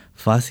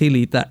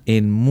 facilita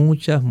en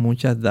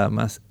muchas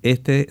damas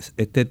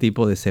este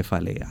tipo de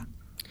cefalea.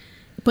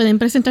 ¿Pueden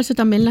presentarse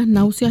también las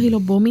náuseas y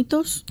los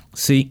vómitos?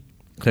 Sí,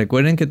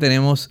 recuerden que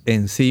tenemos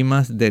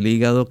enzimas del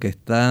hígado que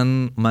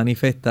están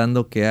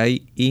manifestando que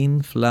hay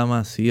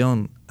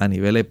inflamación a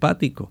nivel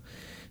hepático.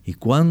 Y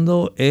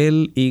cuando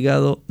el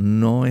hígado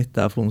no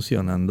está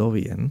funcionando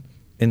bien,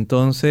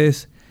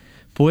 entonces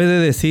puede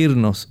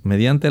decirnos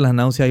mediante las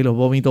náuseas y los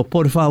vómitos,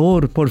 por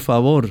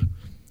favor,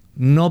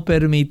 no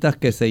permitas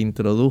que se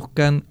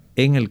introduzcan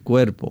en el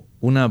cuerpo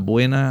una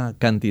buena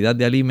cantidad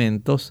de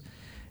alimentos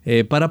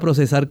para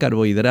procesar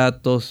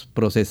carbohidratos,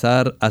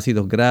 procesar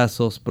ácidos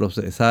grasos,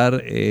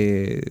 procesar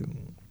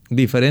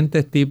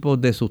diferentes tipos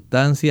de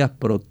sustancias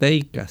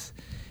proteicas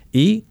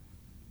y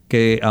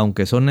que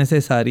aunque son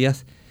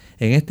necesarias,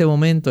 en este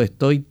momento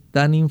estoy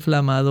tan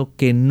inflamado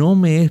que no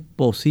me es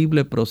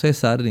posible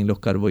procesar ni los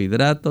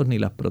carbohidratos, ni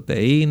las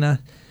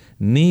proteínas,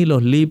 ni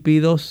los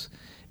lípidos.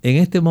 En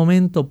este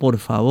momento, por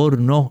favor,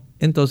 no.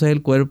 Entonces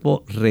el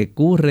cuerpo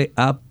recurre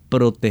a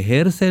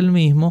protegerse él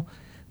mismo,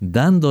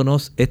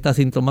 dándonos esta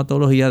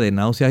sintomatología de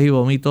náuseas y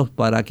vómitos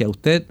para que a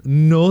usted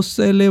no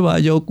se le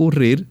vaya a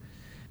ocurrir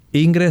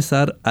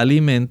ingresar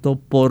alimento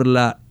por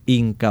la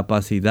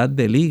incapacidad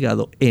del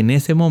hígado en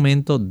ese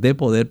momento de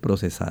poder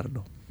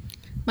procesarlo.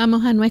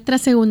 Vamos a nuestra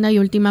segunda y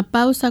última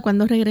pausa.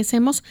 Cuando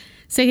regresemos,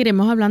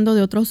 seguiremos hablando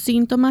de otros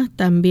síntomas,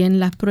 también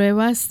las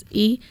pruebas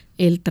y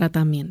el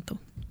tratamiento.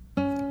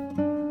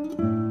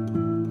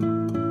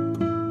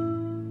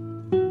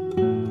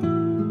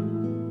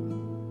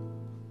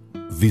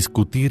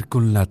 Discutir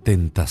con la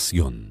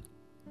tentación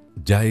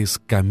ya es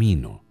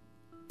camino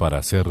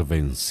para ser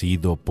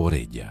vencido por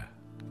ella.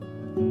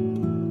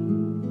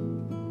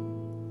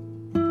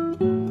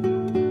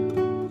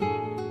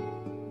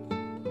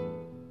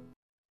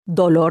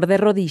 Dolor de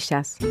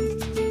rodillas.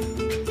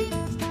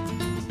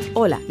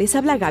 Hola, les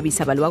habla Gaby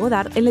Zabalúa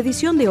Godard en la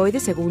edición de hoy de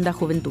Segunda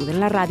Juventud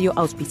en la Radio,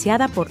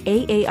 auspiciada por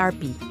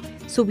AARP.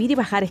 Subir y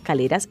bajar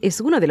escaleras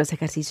es uno de los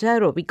ejercicios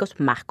aeróbicos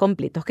más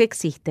completos que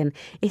existen.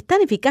 Es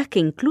tan eficaz que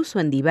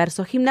incluso en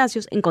diversos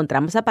gimnasios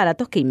encontramos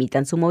aparatos que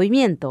imitan su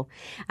movimiento.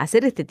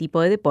 Hacer este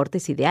tipo de deporte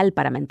es ideal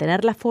para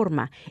mantener la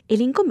forma. El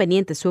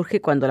inconveniente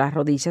surge cuando las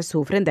rodillas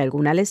sufren de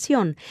alguna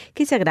lesión,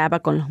 que se agrava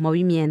con los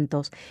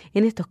movimientos.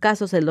 En estos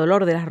casos, el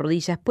dolor de las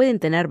rodillas pueden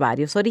tener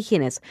varios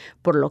orígenes,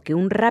 por lo que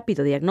un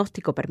rápido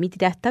diagnóstico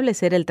permitirá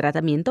establecer el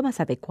tratamiento más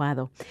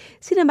adecuado.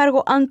 Sin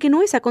embargo, aunque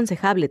no es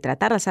aconsejable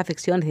tratar las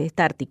afecciones de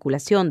esta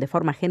articulación de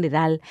forma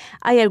general,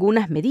 hay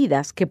algunas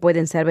medidas que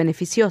pueden ser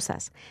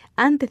beneficiosas.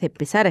 Antes de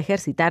empezar a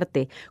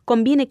ejercitarte,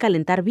 conviene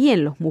calentar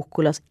bien los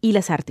músculos y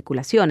las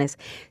articulaciones.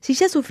 Si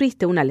ya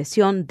sufriste una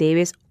lesión,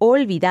 debes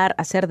olvidar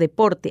hacer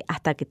deporte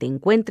hasta que te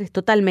encuentres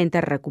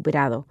totalmente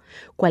recuperado.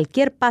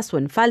 Cualquier paso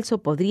en falso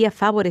podría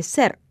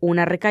favorecer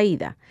una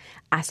recaída.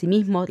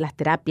 Asimismo, las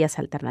terapias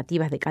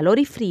alternativas de calor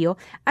y frío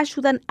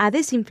ayudan a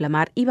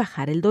desinflamar y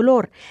bajar el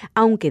dolor,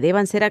 aunque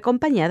deban ser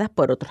acompañadas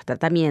por otros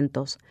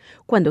tratamientos.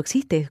 Cuando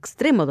existe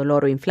extremo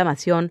dolor o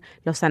inflamación,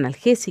 los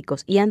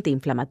analgésicos y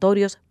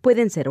antiinflamatorios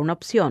pueden ser una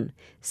opción,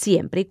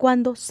 siempre y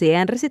cuando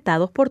sean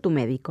recetados por tu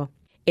médico.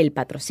 El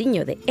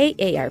patrocinio de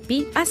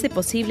AARP hace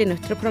posible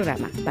nuestro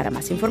programa. Para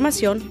más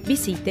información,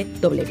 visite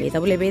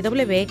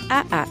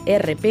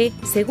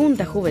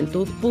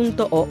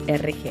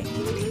www.aarpsegundajuventud.org.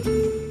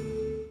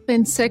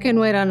 Pensé que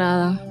no era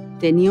nada.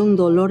 Tenía un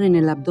dolor en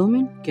el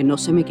abdomen que no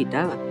se me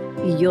quitaba.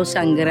 Y yo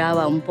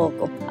sangraba un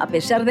poco, a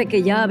pesar de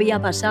que ya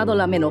había pasado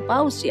la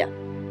menopausia.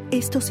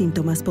 Estos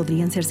síntomas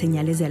podrían ser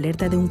señales de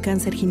alerta de un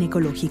cáncer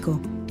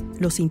ginecológico.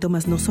 Los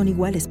síntomas no son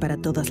iguales para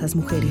todas las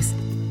mujeres.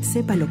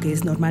 Sepa lo que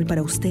es normal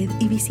para usted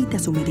y visite a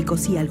su médico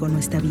si algo no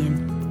está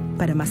bien.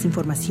 Para más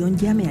información,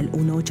 llame al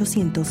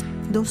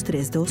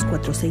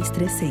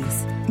 1-800-232-4636.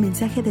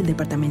 Mensaje del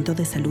Departamento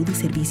de Salud y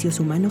Servicios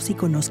Humanos y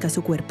Conozca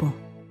su cuerpo.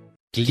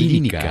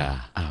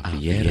 Clínica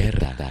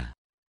Abierta.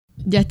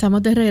 Ya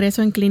estamos de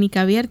regreso en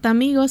Clínica Abierta,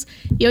 amigos,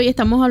 y hoy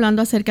estamos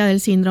hablando acerca del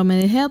síndrome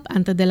de HELP.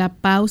 Antes de la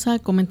pausa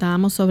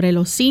comentábamos sobre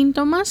los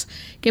síntomas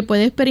que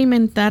puede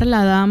experimentar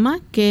la dama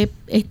que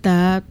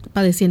está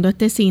padeciendo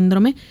este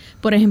síndrome.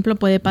 Por ejemplo,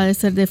 puede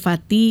padecer de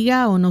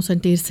fatiga o no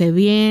sentirse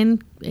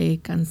bien,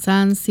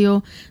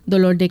 cansancio,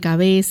 dolor de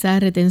cabeza,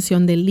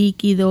 retención de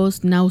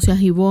líquidos,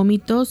 náuseas y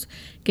vómitos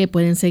que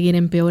pueden seguir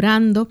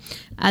empeorando.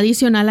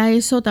 Adicional a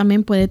eso,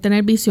 también puede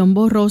tener visión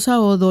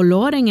borrosa o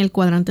dolor en el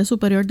cuadrante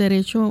superior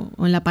derecho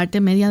o en la parte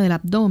media del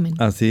abdomen.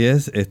 Así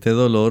es, este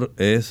dolor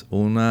es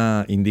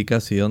una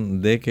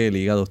indicación de que el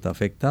hígado está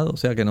afectado, o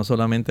sea que no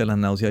solamente las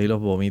náuseas y los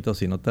vómitos,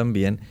 sino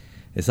también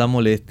esa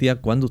molestia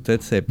cuando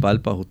usted se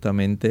palpa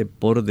justamente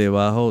por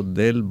debajo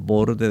del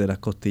borde de las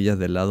costillas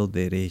del lado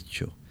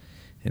derecho.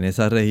 En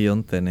esa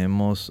región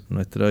tenemos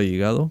nuestro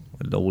hígado,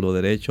 el lóbulo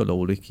derecho, el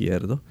lóbulo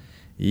izquierdo,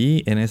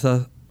 y en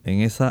esa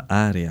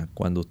área,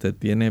 cuando usted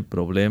tiene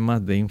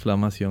problemas de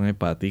inflamación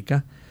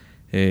hepática,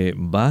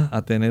 va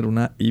a tener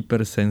una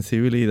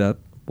hipersensibilidad.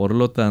 Por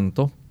lo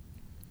tanto,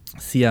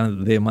 si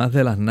además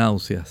de las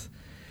náuseas,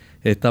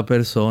 esta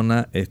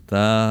persona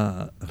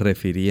está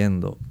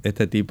refiriendo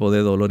este tipo de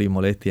dolor y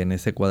molestia en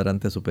ese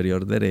cuadrante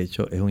superior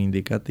derecho, es un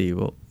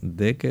indicativo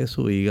de que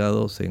su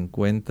hígado se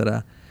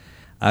encuentra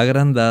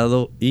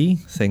agrandado y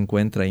se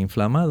encuentra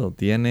inflamado.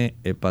 Tiene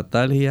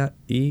hepatalgia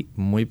y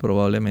muy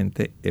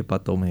probablemente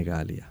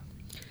hepatomegalia.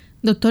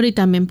 Doctor, ¿y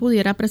también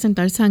pudiera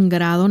presentar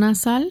sangrado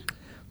nasal?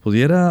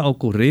 Pudiera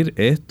ocurrir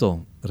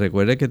esto.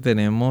 Recuerde que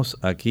tenemos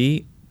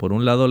aquí por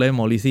un lado la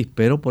hemólisis,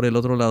 pero por el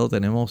otro lado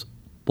tenemos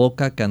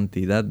poca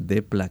cantidad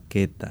de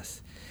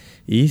plaquetas.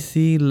 Y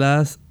si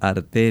las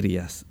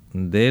arterias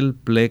del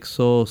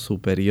plexo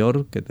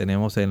superior que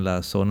tenemos en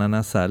la zona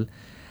nasal,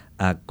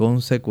 a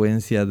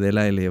consecuencia de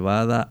la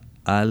elevada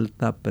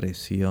alta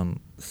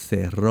presión,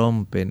 se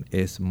rompen,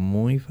 es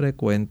muy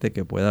frecuente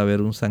que pueda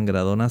haber un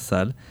sangrado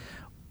nasal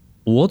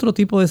u otro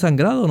tipo de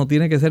sangrado, no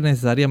tiene que ser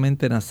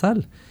necesariamente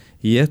nasal.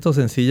 Y esto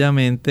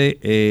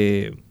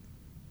sencillamente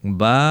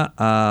va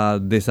a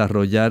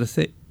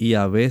desarrollarse y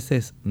a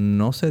veces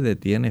no se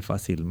detiene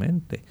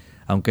fácilmente.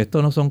 Aunque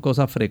esto no son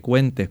cosas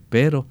frecuentes,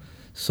 pero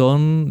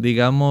son,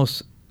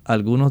 digamos,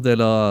 algunos de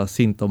la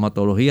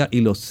sintomatología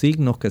y los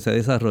signos que se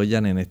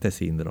desarrollan en este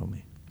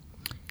síndrome.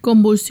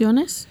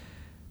 ¿Convulsiones?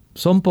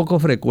 Son poco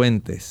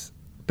frecuentes,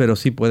 pero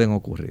sí pueden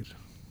ocurrir.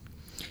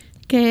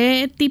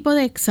 ¿Qué tipo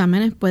de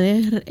exámenes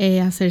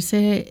puede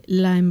hacerse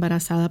la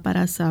embarazada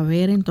para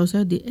saber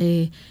entonces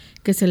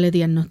que se le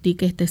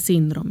diagnostique este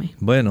síndrome?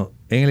 Bueno,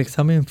 en el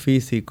examen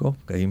físico,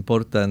 que es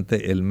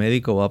importante, el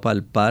médico va a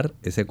palpar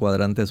ese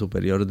cuadrante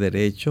superior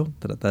derecho,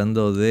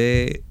 tratando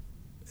de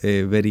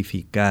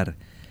verificar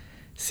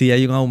si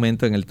hay un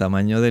aumento en el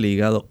tamaño del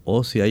hígado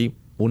o si hay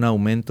un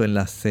aumento en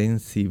la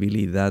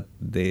sensibilidad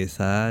de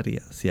esa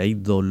área, si hay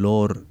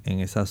dolor en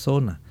esa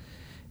zona.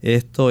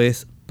 Esto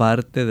es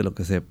parte de lo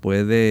que se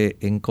puede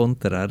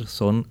encontrar,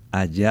 son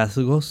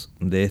hallazgos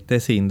de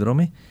este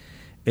síndrome.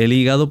 El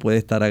hígado puede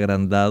estar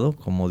agrandado,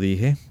 como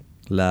dije,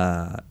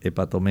 la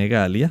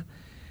hepatomegalia.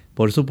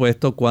 Por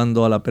supuesto,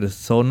 cuando a la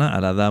persona,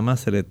 a la dama,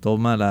 se le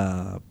toma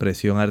la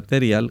presión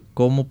arterial,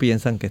 ¿cómo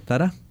piensan que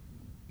estará?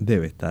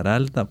 Debe estar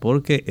alta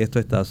porque esto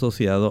está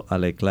asociado a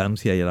la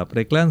eclampsia y a la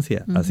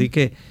preeclampsia. Así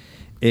que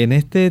en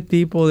este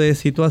tipo de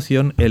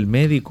situación, el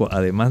médico,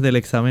 además del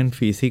examen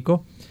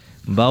físico,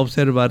 va a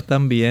observar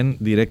también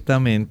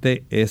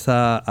directamente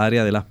esa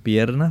área de las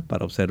piernas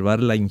para observar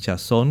la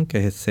hinchazón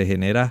que se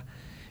genera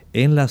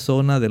en la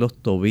zona de los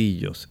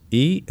tobillos.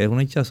 Y es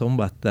una hinchazón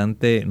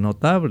bastante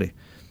notable.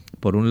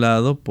 Por un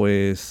lado,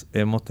 pues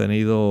hemos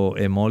tenido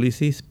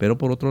hemólisis, pero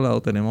por otro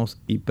lado tenemos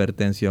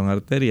hipertensión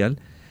arterial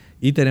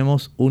y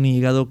tenemos un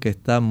hígado que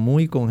está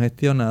muy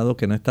congestionado,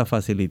 que no está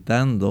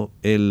facilitando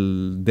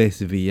el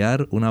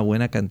desviar una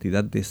buena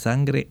cantidad de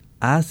sangre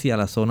hacia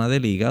la zona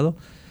del hígado.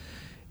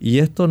 Y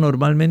esto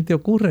normalmente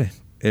ocurre.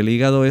 El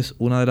hígado es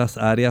una de las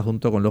áreas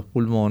junto con los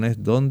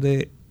pulmones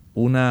donde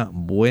una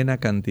buena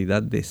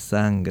cantidad de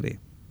sangre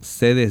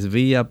se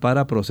desvía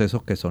para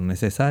procesos que son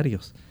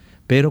necesarios.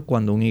 Pero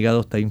cuando un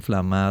hígado está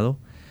inflamado,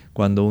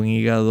 cuando un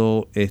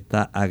hígado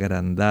está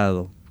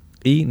agrandado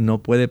y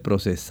no puede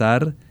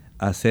procesar,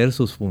 hacer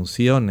sus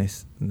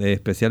funciones,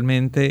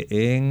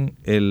 especialmente en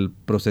el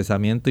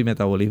procesamiento y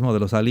metabolismo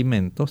de los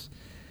alimentos,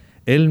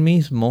 él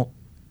mismo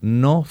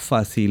no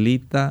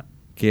facilita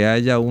que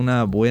haya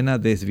una buena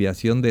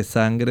desviación de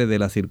sangre de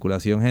la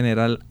circulación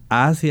general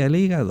hacia el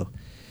hígado.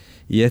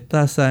 Y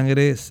esta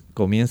sangre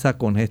comienza a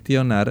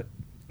congestionar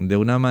de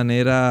una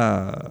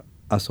manera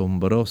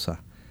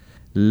asombrosa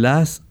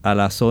a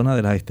la zona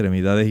de las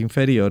extremidades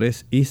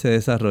inferiores y se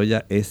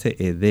desarrolla ese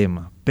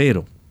edema.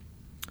 Pero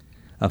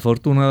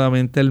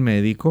afortunadamente el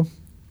médico,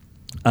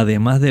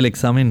 además del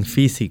examen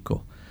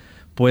físico,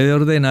 puede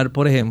ordenar,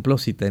 por ejemplo,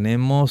 si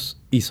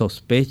tenemos y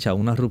sospecha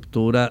una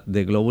ruptura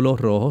de glóbulos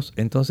rojos,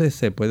 entonces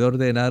se puede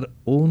ordenar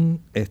un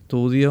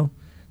estudio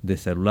de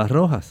células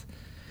rojas.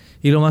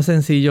 Y lo más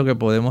sencillo que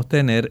podemos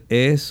tener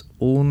es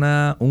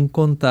un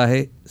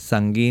contaje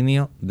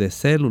sanguíneo de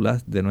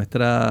células de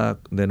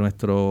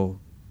nuestro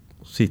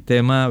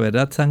sistema,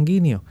 ¿verdad?,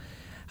 sanguíneo.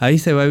 Ahí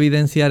se va a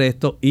evidenciar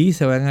esto y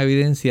se van a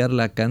evidenciar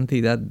la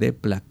cantidad de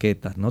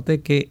plaquetas.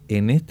 Note que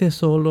en este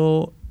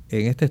estudio,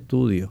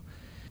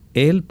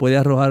 él puede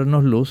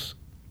arrojarnos luz,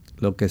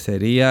 lo que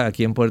sería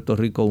aquí en Puerto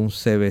Rico un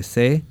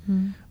CBC,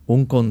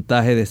 un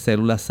contaje de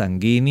células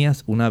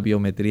sanguíneas, una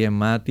biometría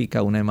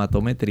hemática, una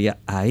hematometría.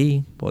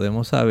 Ahí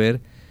podemos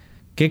saber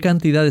qué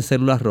cantidad de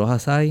células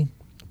rojas hay,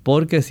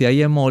 porque si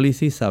hay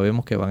hemólisis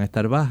sabemos que van a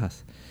estar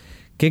bajas.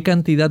 ¿Qué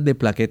cantidad de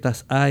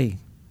plaquetas hay?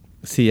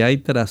 Si hay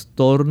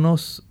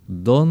trastornos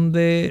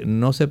donde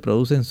no se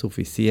producen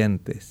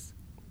suficientes.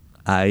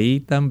 Ahí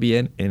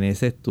también en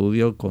ese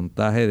estudio el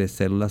contaje de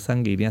células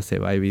sanguíneas se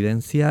va a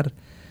evidenciar.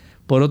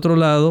 Por otro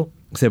lado,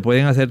 se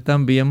pueden hacer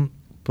también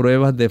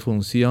pruebas de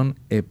función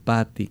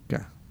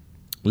hepática.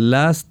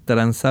 Las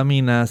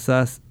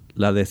transaminasas,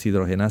 la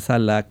deshidrogenasa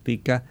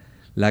láctica,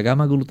 la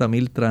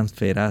gamma-glutamil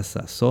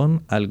transferasa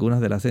son algunas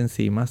de las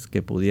enzimas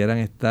que pudieran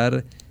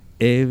estar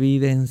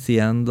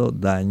evidenciando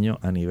daño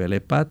a nivel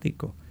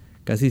hepático.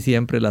 Casi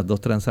siempre las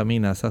dos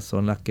transaminasas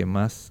son las que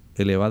más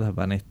elevadas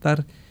van a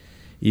estar.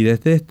 Y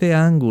desde este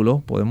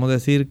ángulo podemos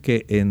decir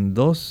que en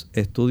dos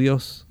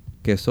estudios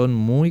que son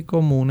muy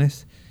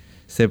comunes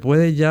se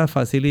puede ya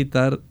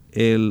facilitar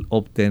el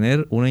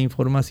obtener una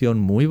información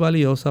muy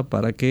valiosa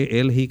para que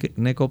el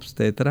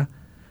ginecobstetra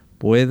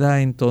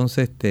pueda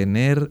entonces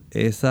tener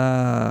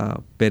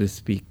esa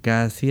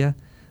perspicacia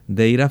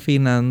de ir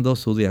afinando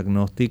su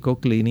diagnóstico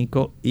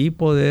clínico y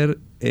poder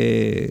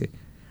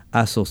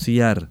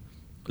asociar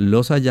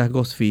los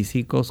hallazgos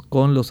físicos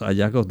con los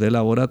hallazgos de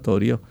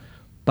laboratorio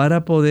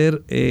para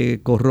poder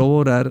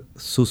corroborar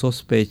su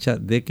sospecha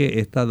de que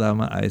esta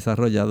dama ha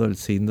desarrollado el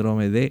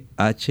síndrome de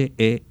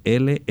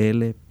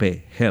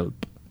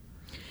HELLP.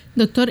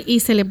 Doctor,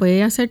 ¿y se le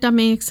puede hacer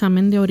también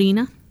examen de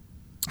orina?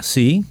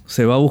 Sí,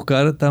 se va a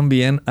buscar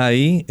también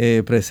ahí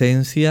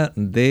presencia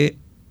de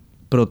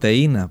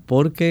proteína,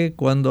 porque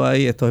cuando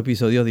hay estos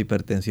episodios de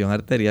hipertensión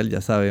arterial ya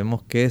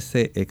sabemos que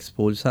se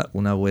expulsa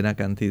una buena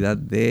cantidad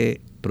de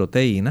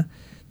proteína.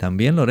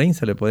 También, Lorraine,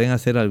 se le pueden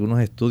hacer algunos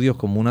estudios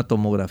como una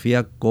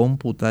tomografía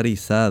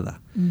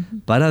computarizada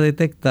para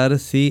detectar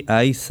si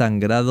hay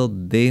sangrado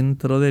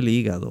dentro del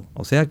hígado.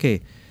 O sea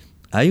que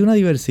hay una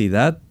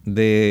diversidad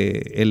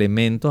de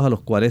elementos a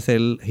los cuales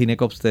el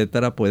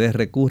ginecobstetra puede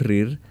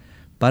recurrir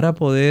para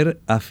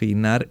poder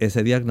afinar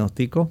ese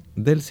diagnóstico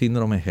del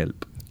síndrome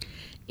HELP.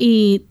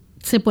 ¿Y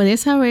se puede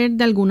saber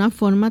de alguna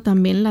forma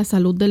también la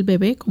salud del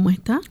bebé, cómo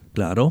está?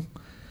 Claro.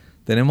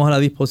 Tenemos a la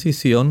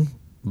disposición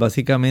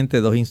básicamente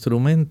 2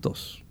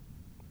 instrumentos.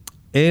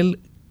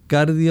 El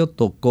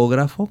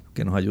cardiotocógrafo,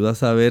 que nos ayuda a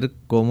saber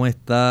cómo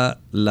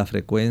está la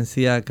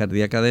frecuencia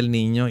cardíaca del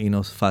niño y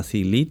nos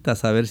facilita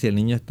saber si el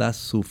niño está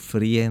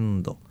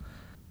sufriendo.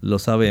 Lo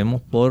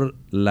sabemos por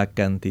la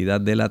cantidad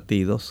de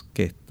latidos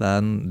que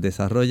están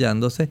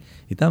desarrollándose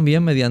y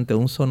también mediante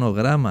un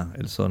sonograma.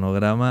 El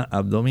sonograma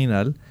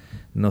abdominal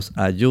nos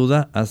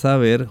ayuda a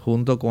saber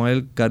junto con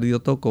el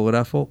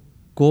cardiotocógrafo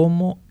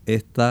cómo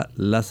está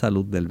la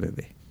salud del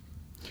bebé.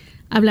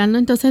 Hablando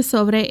entonces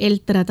sobre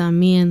el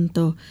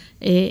tratamiento,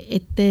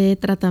 este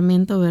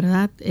tratamiento,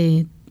 ¿verdad?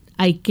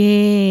 Hay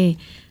que,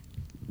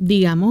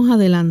 digamos,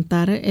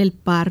 adelantar el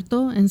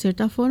parto en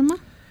cierta forma.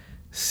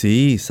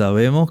 Sí,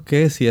 sabemos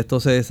que si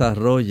esto se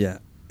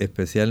desarrolla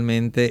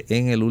especialmente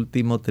en el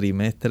último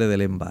trimestre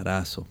del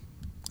embarazo,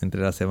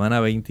 entre la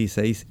semana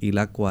 26 y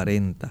la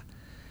 40,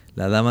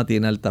 la dama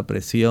tiene alta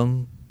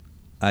presión,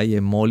 hay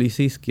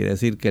hemólisis, quiere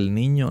decir que el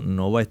niño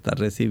no va a estar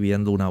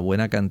recibiendo una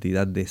buena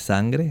cantidad de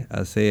sangre.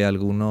 Hace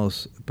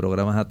algunos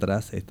programas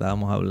atrás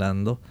estábamos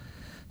hablando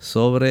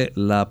sobre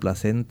la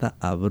placenta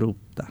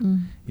abrupta.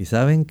 Y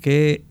saben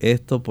que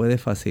esto puede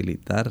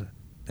facilitar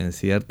en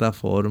cierta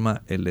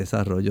forma el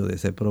desarrollo de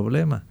ese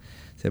problema.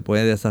 Se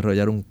puede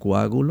desarrollar un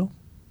coágulo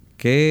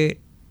que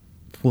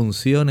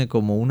funcione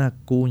como una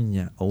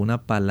cuña o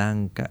una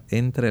palanca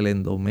entre el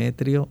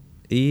endometrio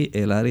y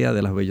el área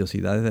de las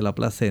vellosidades de la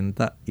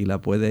placenta y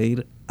la puede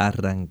ir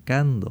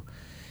arrancando.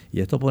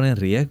 Y esto pone en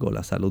riesgo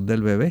la salud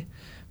del bebé.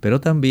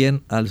 Pero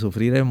también al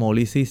sufrir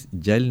hemólisis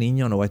ya el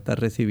niño no va a estar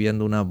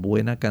recibiendo una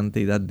buena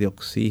cantidad de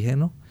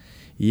oxígeno.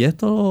 Y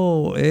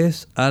esto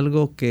es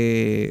algo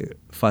que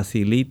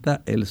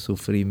facilita el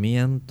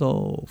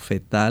sufrimiento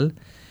fetal.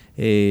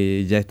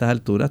 Ya a estas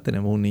alturas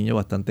tenemos un niño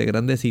bastante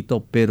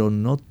grandecito, pero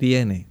no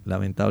tiene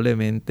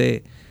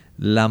lamentablemente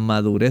la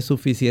madurez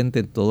suficiente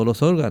en todos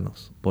los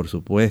órganos. Por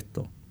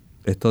supuesto,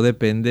 esto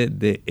depende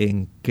de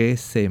en qué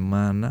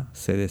semana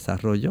se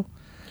desarrolló.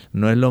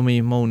 No es lo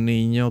mismo un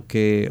niño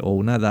o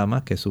una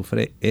dama que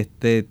sufre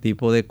este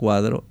tipo de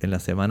cuadro en la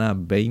semana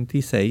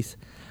 26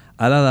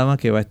 a la dama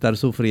que va a estar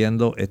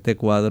sufriendo este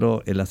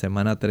cuadro en la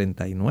semana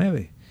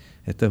 39.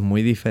 Esto es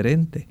muy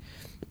diferente.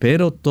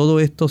 Pero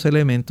todos estos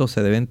elementos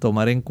se deben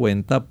tomar en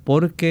cuenta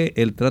porque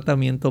el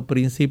tratamiento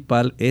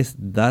principal es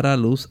dar a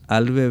luz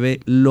al bebé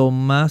lo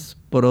más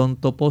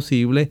pronto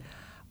posible,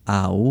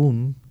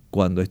 aun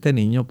cuando este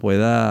niño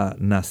pueda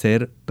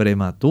nacer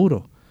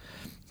prematuro.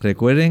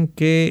 Recuerden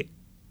que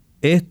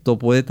esto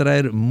puede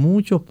traer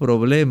muchos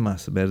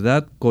problemas,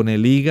 ¿verdad? Con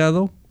el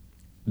hígado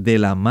de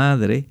la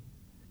madre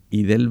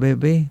y del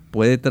bebé.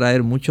 Puede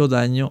traer mucho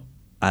daño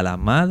a la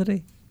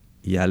madre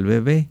y al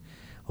bebé.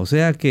 O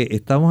sea que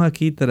estamos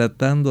aquí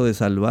tratando de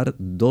salvar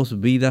 2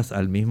 vidas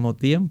al mismo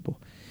tiempo.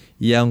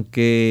 Y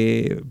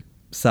aunque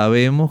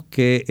sabemos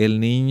que el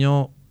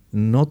niño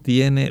no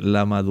tiene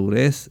la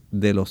madurez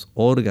de los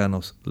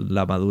órganos,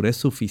 la madurez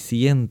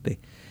suficiente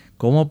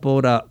como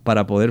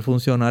para poder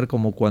funcionar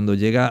como cuando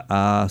llega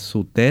a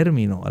su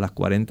término, a las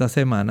 40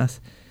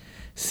 semanas,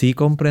 sí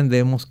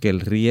comprendemos que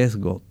el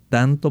riesgo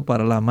tanto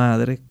para la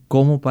madre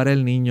como para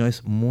el niño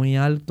es muy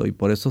alto y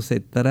por eso se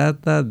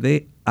trata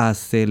de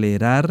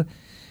acelerar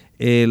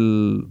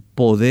el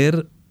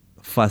poder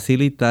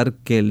facilitar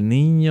que el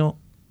niño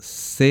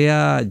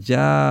sea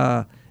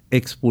ya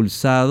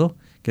expulsado,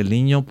 que el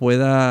niño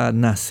pueda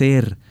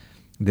nacer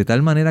de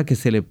tal manera que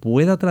se le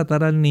pueda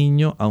tratar al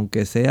niño,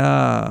 aunque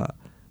sea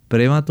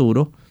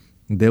prematuro,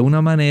 de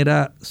una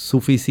manera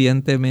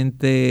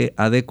suficientemente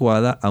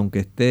adecuada, aunque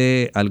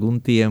esté algún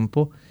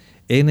tiempo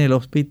en el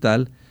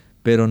hospital,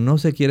 pero no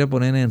se quiere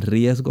poner en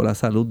riesgo la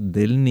salud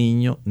del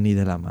niño ni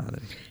de la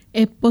madre.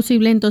 ¿Es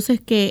posible entonces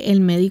que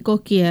el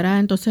médico quiera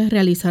entonces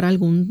realizar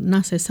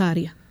alguna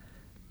cesárea?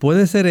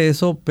 Puede ser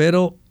eso,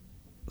 pero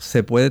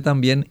se puede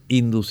también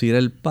inducir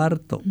el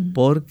parto,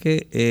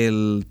 porque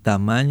el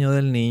tamaño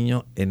del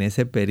niño en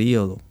ese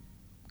periodo,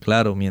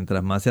 claro,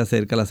 mientras más se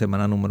acerca la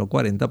semana número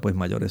 40, pues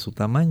mayor es su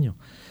tamaño.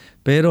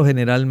 Pero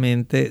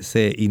generalmente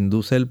se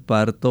induce el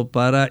parto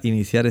para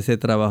iniciar ese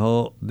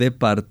trabajo de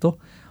parto,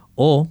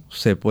 o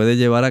se puede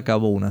llevar a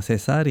cabo una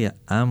cesárea,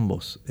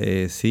 ambos.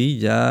 Sí,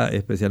 ya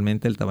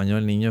especialmente el tamaño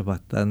del niño es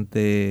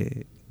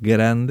bastante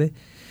grande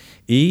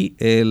y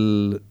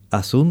el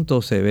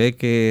asunto se ve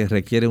que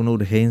requiere una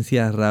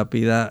urgencia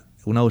rápida,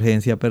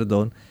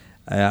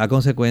 a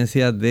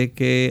consecuencia de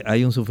que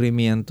hay un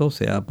sufrimiento.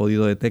 Se ha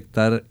podido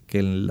detectar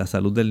que la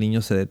salud del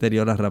niño se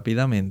deteriora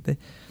rápidamente,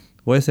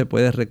 pues se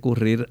puede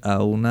recurrir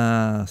a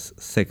una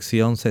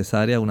sección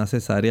cesárea, una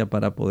cesárea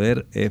para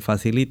poder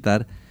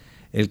facilitar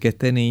el que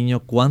este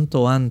niño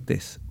cuanto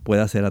antes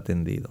pueda ser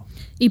atendido.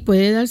 ¿Y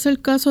puede darse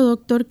el caso,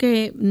 doctor,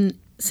 que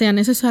sea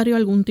necesario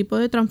algún tipo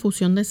de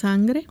transfusión de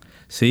sangre?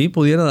 Sí,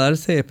 pudiera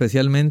darse,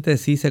 especialmente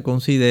si se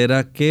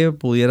considera que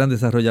pudieran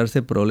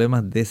desarrollarse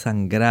problemas de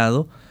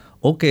sangrado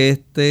o que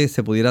este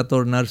se pudiera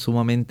tornar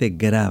sumamente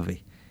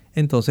grave.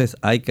 Entonces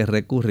hay que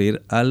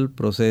recurrir al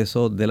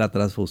proceso de la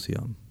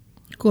transfusión.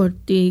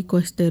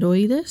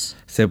 ¿Corticosteroides?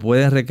 Se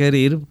pueden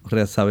requerir.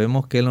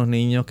 Sabemos que en los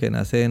niños que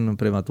nacen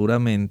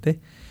prematuramente,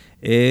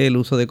 el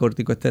uso de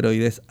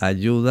corticosteroides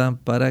ayuda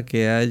para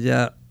que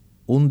haya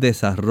un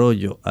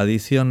desarrollo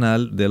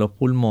adicional de los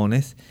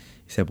pulmones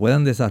y se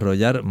puedan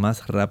desarrollar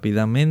más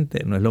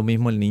rápidamente. No es lo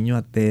mismo el niño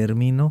a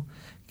término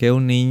que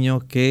un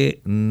niño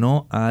que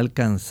no ha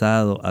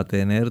alcanzado a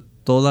tener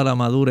toda la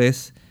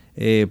madurez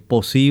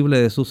posible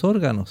de sus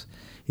órganos.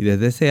 Y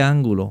desde ese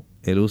ángulo,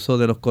 el uso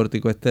de los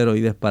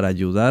corticosteroides para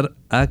ayudar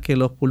a que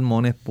los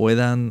pulmones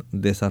puedan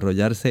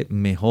desarrollarse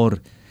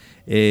mejor,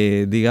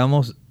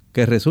 digamos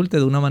que resulte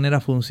de una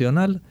manera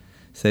funcional,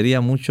 sería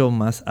mucho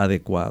más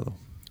adecuado.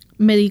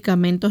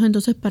 ¿Medicamentos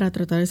entonces para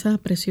tratar esa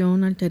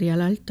presión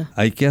arterial alta?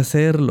 Hay que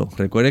hacerlo.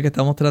 Recuerde que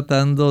estamos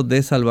tratando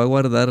de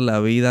salvaguardar la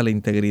vida, la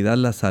integridad,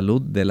 la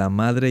salud de la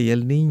madre y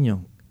el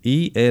niño.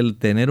 Y el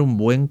tener un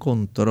buen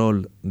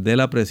control de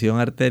la presión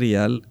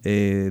arterial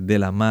de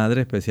la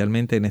madre,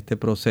 especialmente en este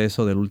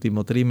proceso del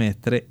último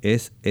trimestre,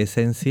 es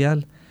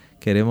esencial.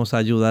 Queremos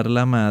ayudar a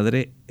la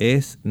madre,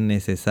 es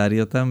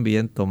necesario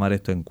también tomar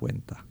esto en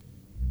cuenta.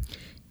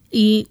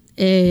 ¿Y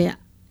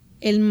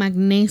el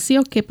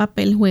magnesio qué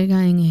papel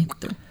juega en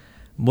esto?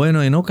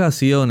 Bueno, en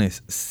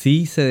ocasiones,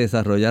 si se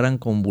desarrollaran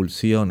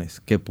convulsiones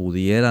que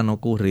pudieran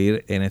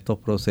ocurrir en estos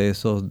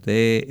procesos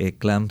de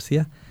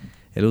eclampsia,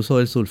 el uso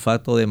del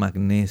sulfato de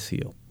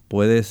magnesio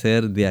puede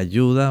ser de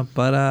ayuda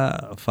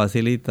para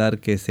facilitar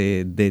que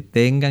se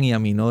detengan y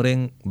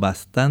aminoren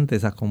bastante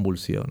esas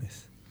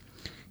convulsiones.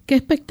 ¿Qué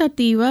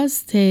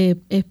expectativas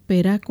se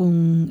espera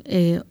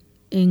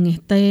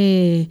en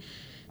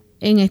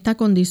esta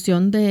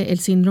condición del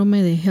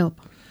síndrome de HELP?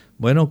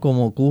 Bueno,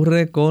 como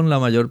ocurre con la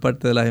mayor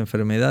parte de las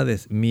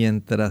enfermedades,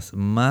 mientras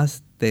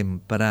más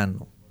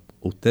temprano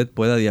usted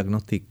pueda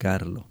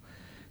diagnosticarlo,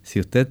 si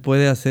usted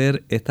puede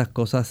hacer estas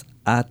cosas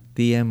a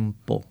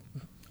tiempo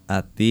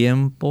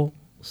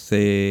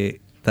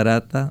se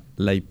trata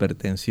la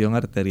hipertensión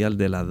arterial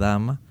de la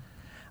dama,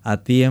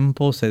 a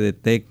tiempo se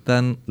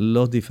detectan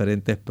los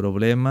diferentes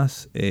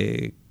problemas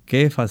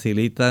que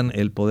facilitan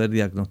el poder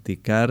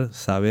diagnosticar,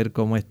 saber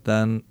cómo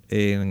están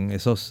en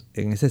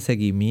ese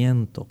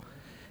seguimiento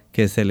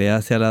que se le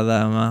hace a la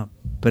dama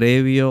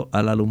previo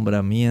al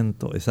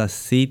alumbramiento, esas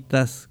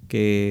citas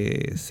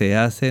que se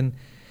hacen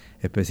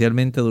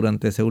especialmente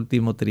durante ese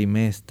último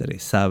trimestre,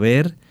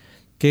 saber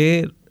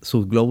que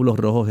sus glóbulos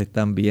rojos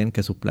están bien,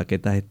 que sus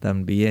plaquetas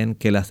están bien,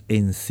 que las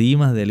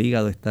enzimas del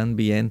hígado están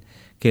bien,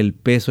 que el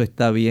peso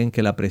está bien,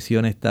 que la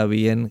presión está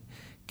bien,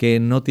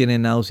 que no tiene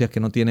náuseas, que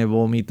no tiene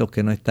vómitos,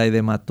 que no está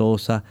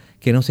edematosa,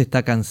 que no se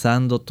está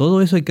cansando.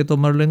 Todo eso hay que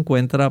tomarlo en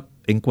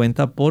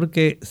cuenta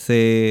porque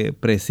se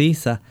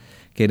precisa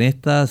que en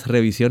estas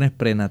revisiones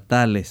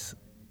prenatales,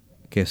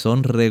 que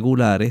son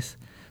regulares,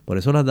 por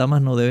eso las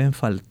damas no deben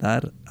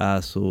faltar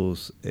a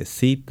sus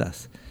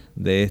citas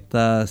de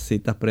estas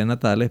citas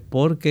prenatales,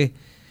 porque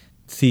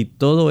si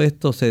todo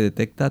esto se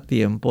detecta a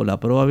tiempo, la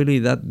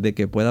probabilidad de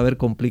que pueda haber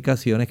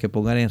complicaciones que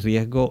pongan en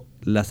riesgo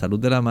la salud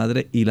de la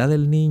madre y la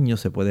del niño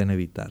se pueden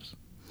evitar.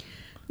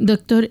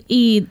 Doctor,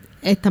 y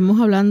estamos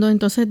hablando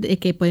entonces de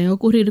que pueden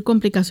ocurrir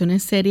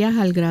complicaciones serias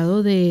al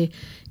grado de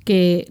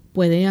que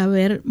puede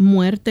haber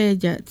muerte,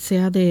 ya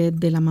sea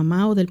de la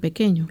mamá o del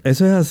pequeño.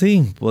 Eso es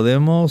así.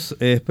 Podemos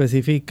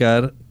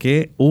especificar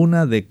que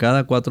 1 de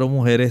cada 4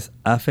 mujeres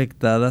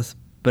afectadas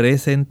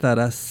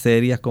presentará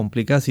serias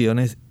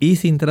complicaciones y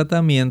sin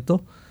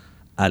tratamiento,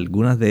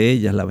 algunas de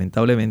ellas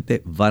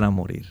lamentablemente van a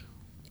morir.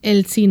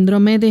 El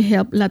síndrome de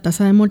HELP, la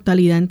tasa de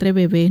mortalidad entre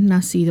bebés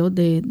nacidos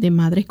de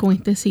madres con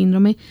este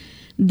síndrome,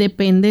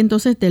 ¿depende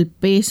entonces del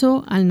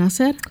peso al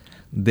nacer?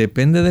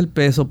 Depende del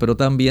peso, pero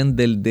también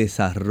del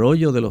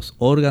desarrollo de los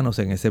órganos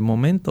en ese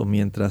momento.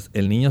 Mientras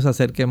el niño se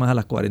acerque más a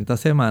las 40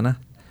 semanas,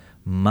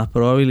 más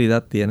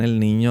probabilidad tiene el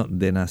niño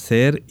de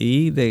nacer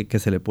y de que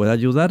se le pueda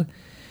ayudar,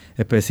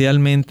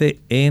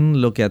 especialmente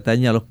en lo que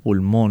atañe a los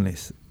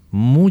pulmones.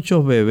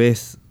 Muchos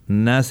bebés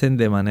nacen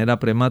de manera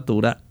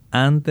prematura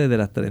antes de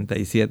las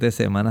 37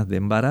 semanas de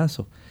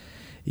embarazo.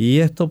 Y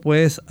esto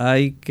pues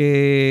hay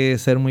que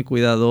ser muy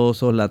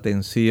cuidadosos, la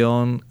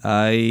atención,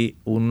 hay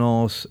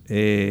unos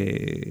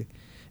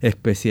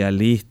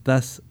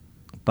especialistas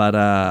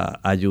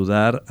para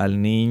ayudar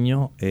al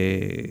niño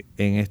en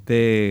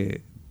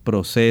este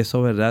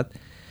proceso, ¿verdad?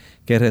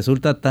 Que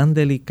resulta tan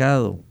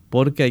delicado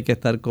porque hay que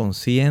estar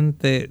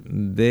consciente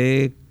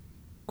de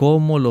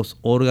cómo los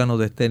órganos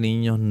de este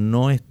niño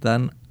no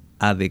están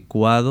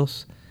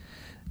adecuados.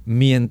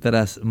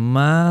 Mientras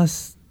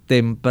más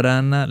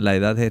temprana la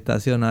edad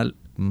gestacional,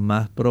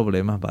 más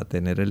problemas va a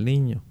tener el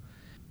niño.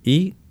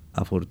 Y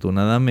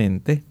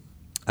afortunadamente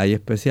hay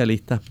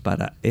especialistas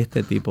para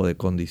este tipo de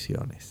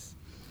condiciones.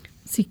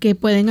 Así que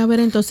pueden haber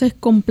entonces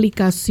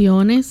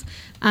complicaciones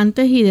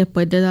antes y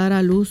después de dar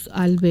a luz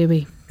al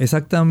bebé.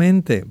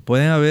 Exactamente,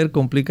 pueden haber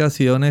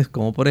complicaciones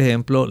como por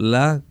ejemplo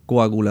la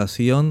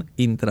coagulación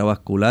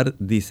intravascular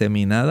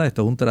diseminada.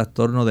 Esto es un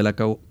trastorno de la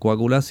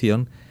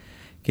coagulación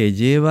que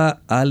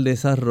lleva al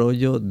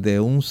desarrollo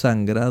de un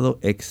sangrado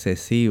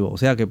excesivo, o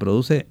sea que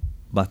produce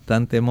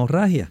bastante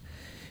hemorragia.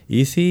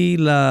 Y si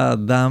la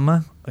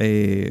dama,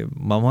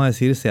 vamos a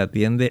decir, se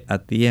atiende a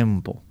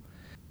tiempo,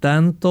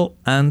 tanto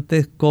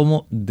antes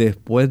como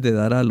después de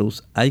dar a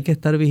luz, hay que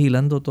estar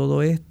vigilando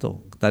todo esto.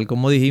 Tal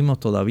como dijimos,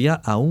 todavía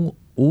aún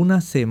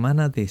una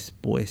semana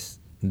después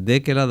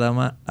de que la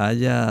dama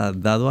haya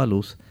dado a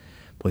luz,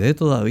 puede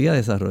todavía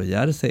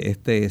desarrollarse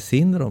este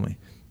síndrome.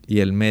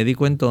 Y el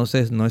médico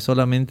entonces no es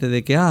solamente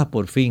de que,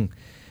 por fin,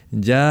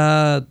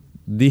 ya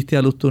diste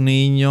a luz tu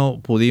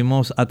niño,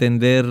 pudimos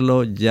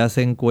atenderlo, ya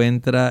se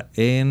encuentra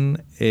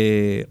en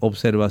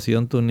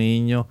observación tu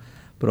niño,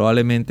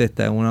 probablemente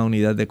está en una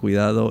unidad de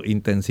cuidado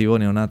intensivo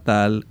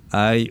neonatal,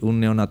 hay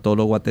un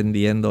neonatólogo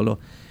atendiéndolo,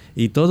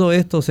 y todo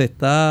esto se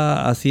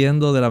está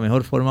haciendo de la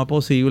mejor forma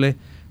posible,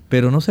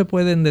 pero no se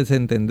pueden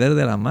desentender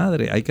de la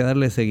madre. Hay que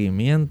darle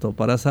seguimiento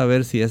para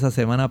saber si esa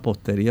semana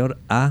posterior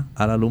al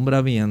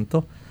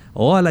alumbramiento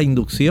o a la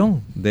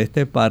inducción de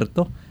este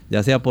parto,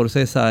 ya sea por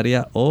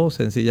cesárea o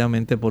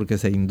sencillamente porque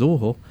se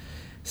indujo,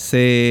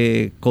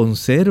 se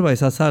conserva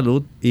esa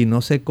salud y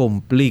no se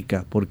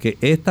complica, porque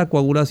esta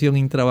coagulación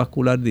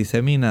intravascular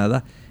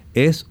diseminada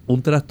es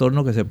un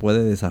trastorno que se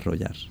puede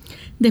desarrollar.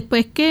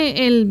 Después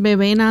que el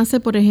bebé nace,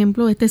 por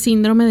ejemplo, este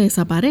síndrome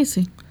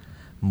desaparece.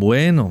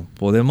 Bueno,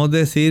 podemos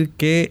decir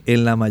que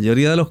en la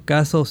mayoría de los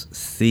casos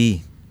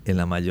sí,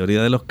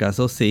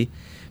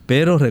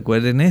 pero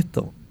recuerden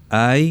esto,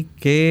 hay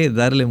que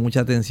darle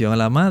mucha atención a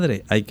la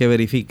madre, hay que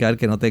verificar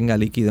que no tenga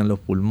líquido en los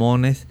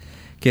pulmones,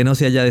 que no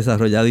se haya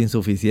desarrollado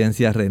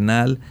insuficiencia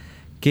renal,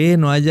 que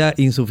no haya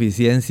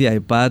insuficiencia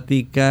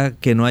hepática,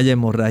 que no haya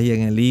hemorragia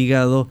en el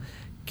hígado,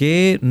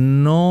 que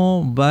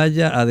no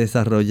vaya a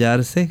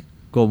desarrollarse,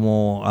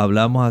 como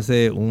hablamos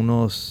hace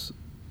unos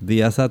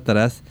días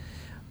atrás,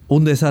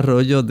 un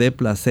desarrollo de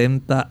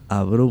placenta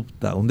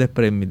abrupta, un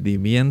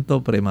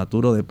desprendimiento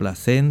prematuro de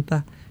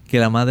placenta, que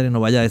la madre no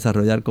vaya a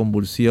desarrollar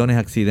convulsiones,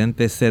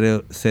 accidentes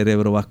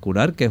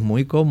cerebrovascular, que es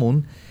muy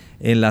común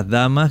en las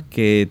damas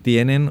que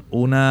tienen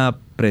una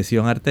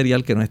presión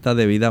arterial que no está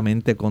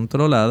debidamente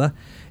controlada,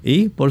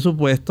 y por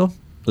supuesto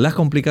las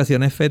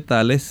complicaciones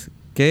fetales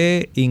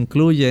que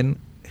incluyen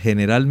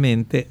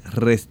generalmente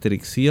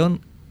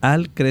restricción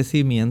al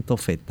crecimiento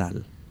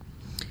fetal.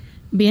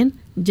 Bien,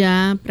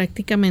 ya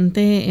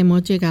prácticamente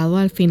hemos llegado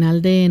al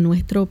final de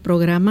nuestro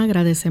programa.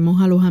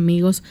 Agradecemos a los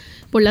amigos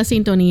por la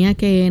sintonía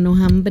que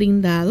nos han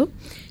brindado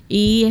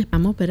y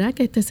esperamos, ¿verdad?,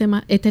 que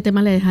este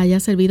tema les haya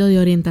servido de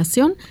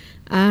orientación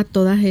a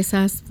todas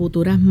esas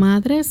futuras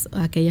madres,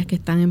 aquellas que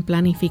están en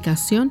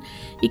planificación,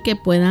 y que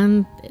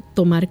puedan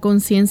tomar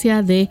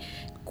conciencia de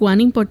cuán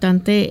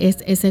importante es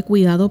ese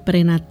cuidado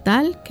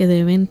prenatal que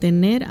deben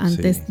tener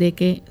antes de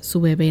que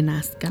su bebé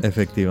nazca.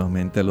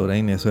 Efectivamente,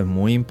 Lorraine, eso es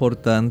muy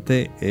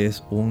importante,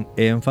 es un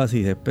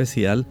énfasis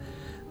especial.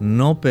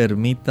 No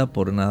permita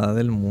por nada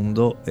del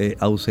mundo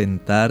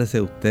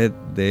ausentarse usted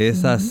de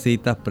esas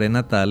citas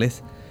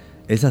prenatales.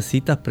 Esas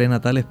citas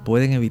prenatales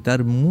pueden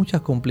evitar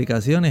muchas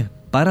complicaciones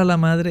para la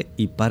madre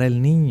y para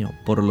el niño.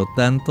 Por lo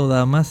tanto,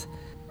 damas,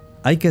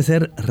 hay que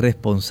ser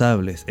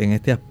responsables en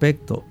este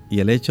aspecto,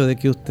 y el hecho de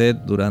que usted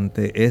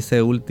durante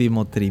ese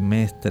último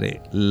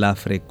trimestre la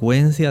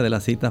frecuencia de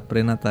las citas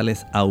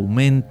prenatales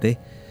aumente,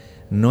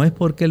 no es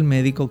porque el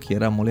médico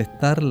quiera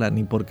molestarla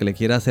ni porque le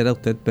quiera hacer a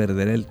usted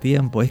perder el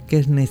tiempo, es que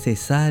es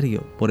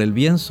necesario por el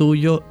bien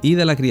suyo y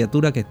de la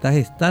criatura que está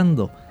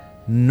gestando.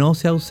 No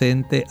se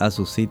ausente a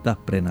sus citas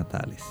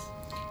prenatales.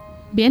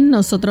 Bien,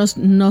 nosotros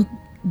nos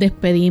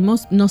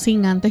despedimos, no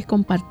sin antes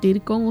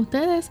compartir con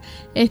ustedes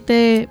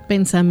este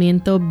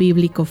pensamiento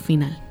bíblico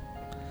final.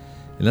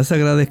 En la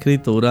Sagrada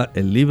Escritura,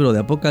 el libro de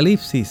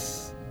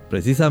Apocalipsis,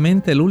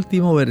 precisamente el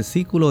último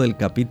versículo del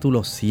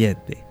capítulo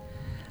 7,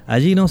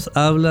 allí nos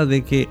habla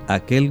de que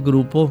aquel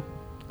grupo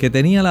que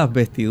tenía las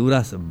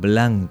vestiduras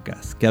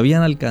blancas, que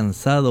habían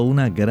alcanzado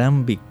una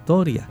gran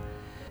victoria,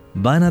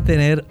 van a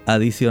tener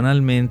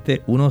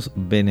adicionalmente unos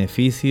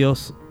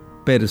beneficios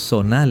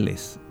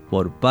personales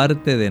por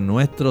parte de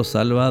nuestro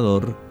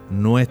Salvador,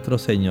 nuestro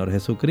Señor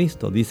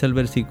Jesucristo. Dice el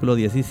versículo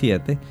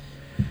 17,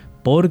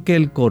 porque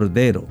el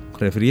Cordero,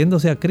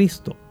 refiriéndose a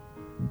Cristo,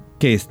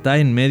 que está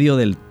en medio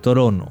del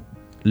trono,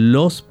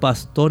 los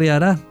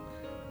pastoreará.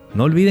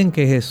 No olviden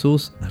que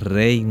Jesús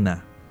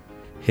reina.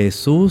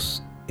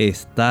 Jesús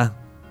está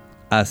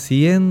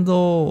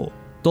haciendo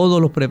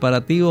todos los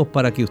preparativos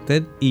para que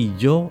usted y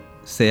yo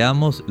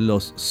seamos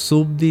los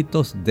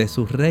súbditos de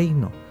su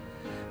reino,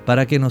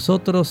 para que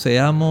nosotros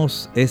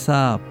seamos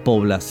esa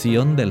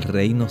población del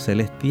reino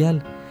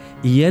celestial,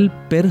 y Él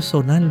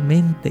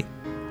personalmente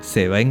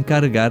se va a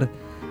encargar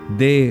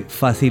de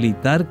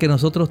facilitar que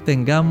nosotros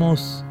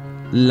tengamos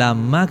la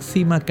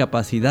máxima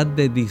capacidad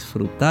de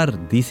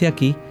disfrutar. Dice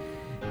aquí,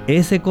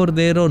 ese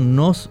Cordero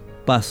nos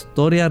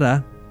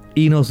pastoreará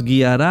y nos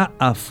guiará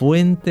a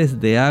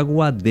fuentes de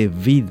agua de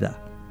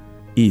vida,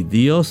 y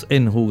Dios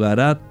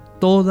enjugará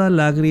toda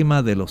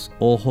lágrima de los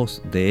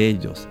ojos de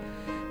ellos.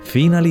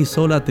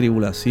 Finalizó la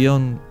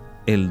tribulación,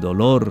 el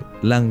dolor,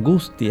 la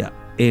angustia,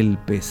 el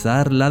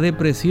pesar, la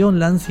depresión,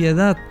 la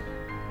ansiedad.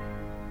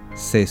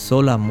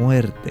 Cesó la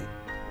muerte.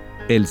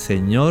 El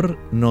Señor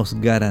nos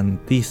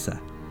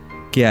garantiza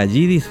que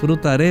allí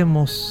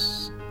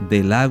disfrutaremos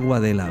del agua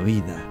de la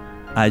vida.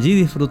 Allí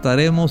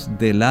disfrutaremos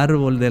del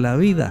árbol de la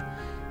vida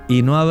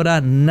y no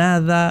habrá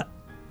nada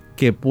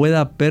que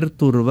pueda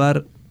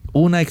perturbar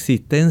una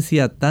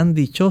existencia tan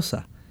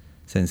dichosa,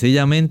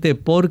 sencillamente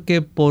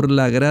porque por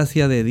la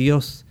gracia de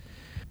Dios,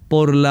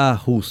 por la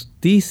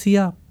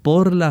justicia,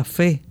 por la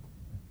fe,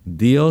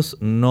 Dios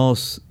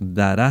nos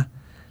dará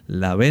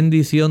la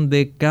bendición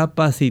de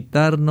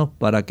capacitarnos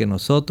para que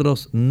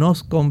nosotros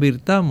nos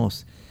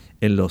convirtamos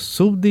en los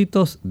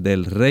súbditos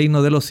del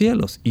reino de los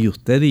cielos. Y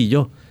usted y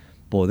yo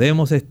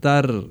podemos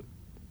estar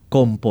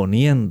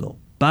componiendo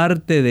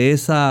parte de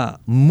esa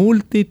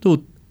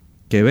multitud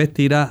que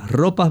vestirá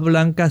ropas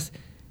blancas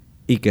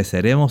y que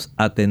seremos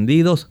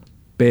atendidos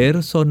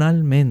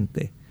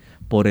personalmente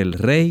por el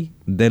Rey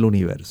del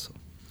universo.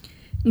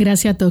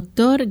 Gracias,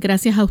 doctor.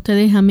 Gracias a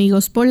ustedes,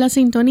 amigos, por la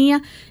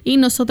sintonía. Y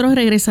nosotros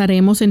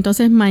regresaremos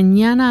entonces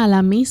mañana a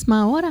la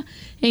misma hora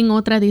en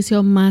otra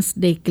edición más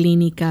de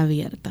Clínica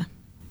Abierta.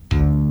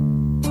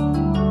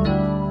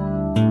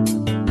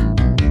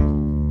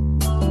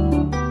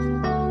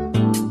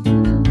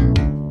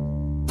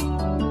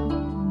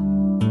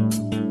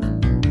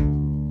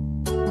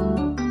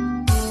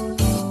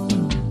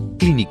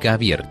 Clínica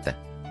Abierta.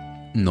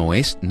 No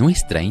es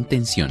nuestra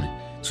intención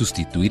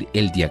sustituir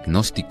el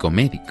diagnóstico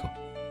médico.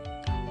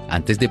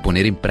 Antes de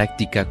poner en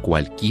práctica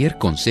cualquier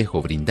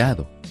consejo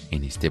brindado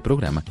en este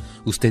programa,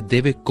 usted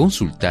debe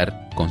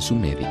consultar con su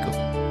médico.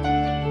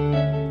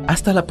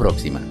 Hasta la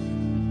próxima.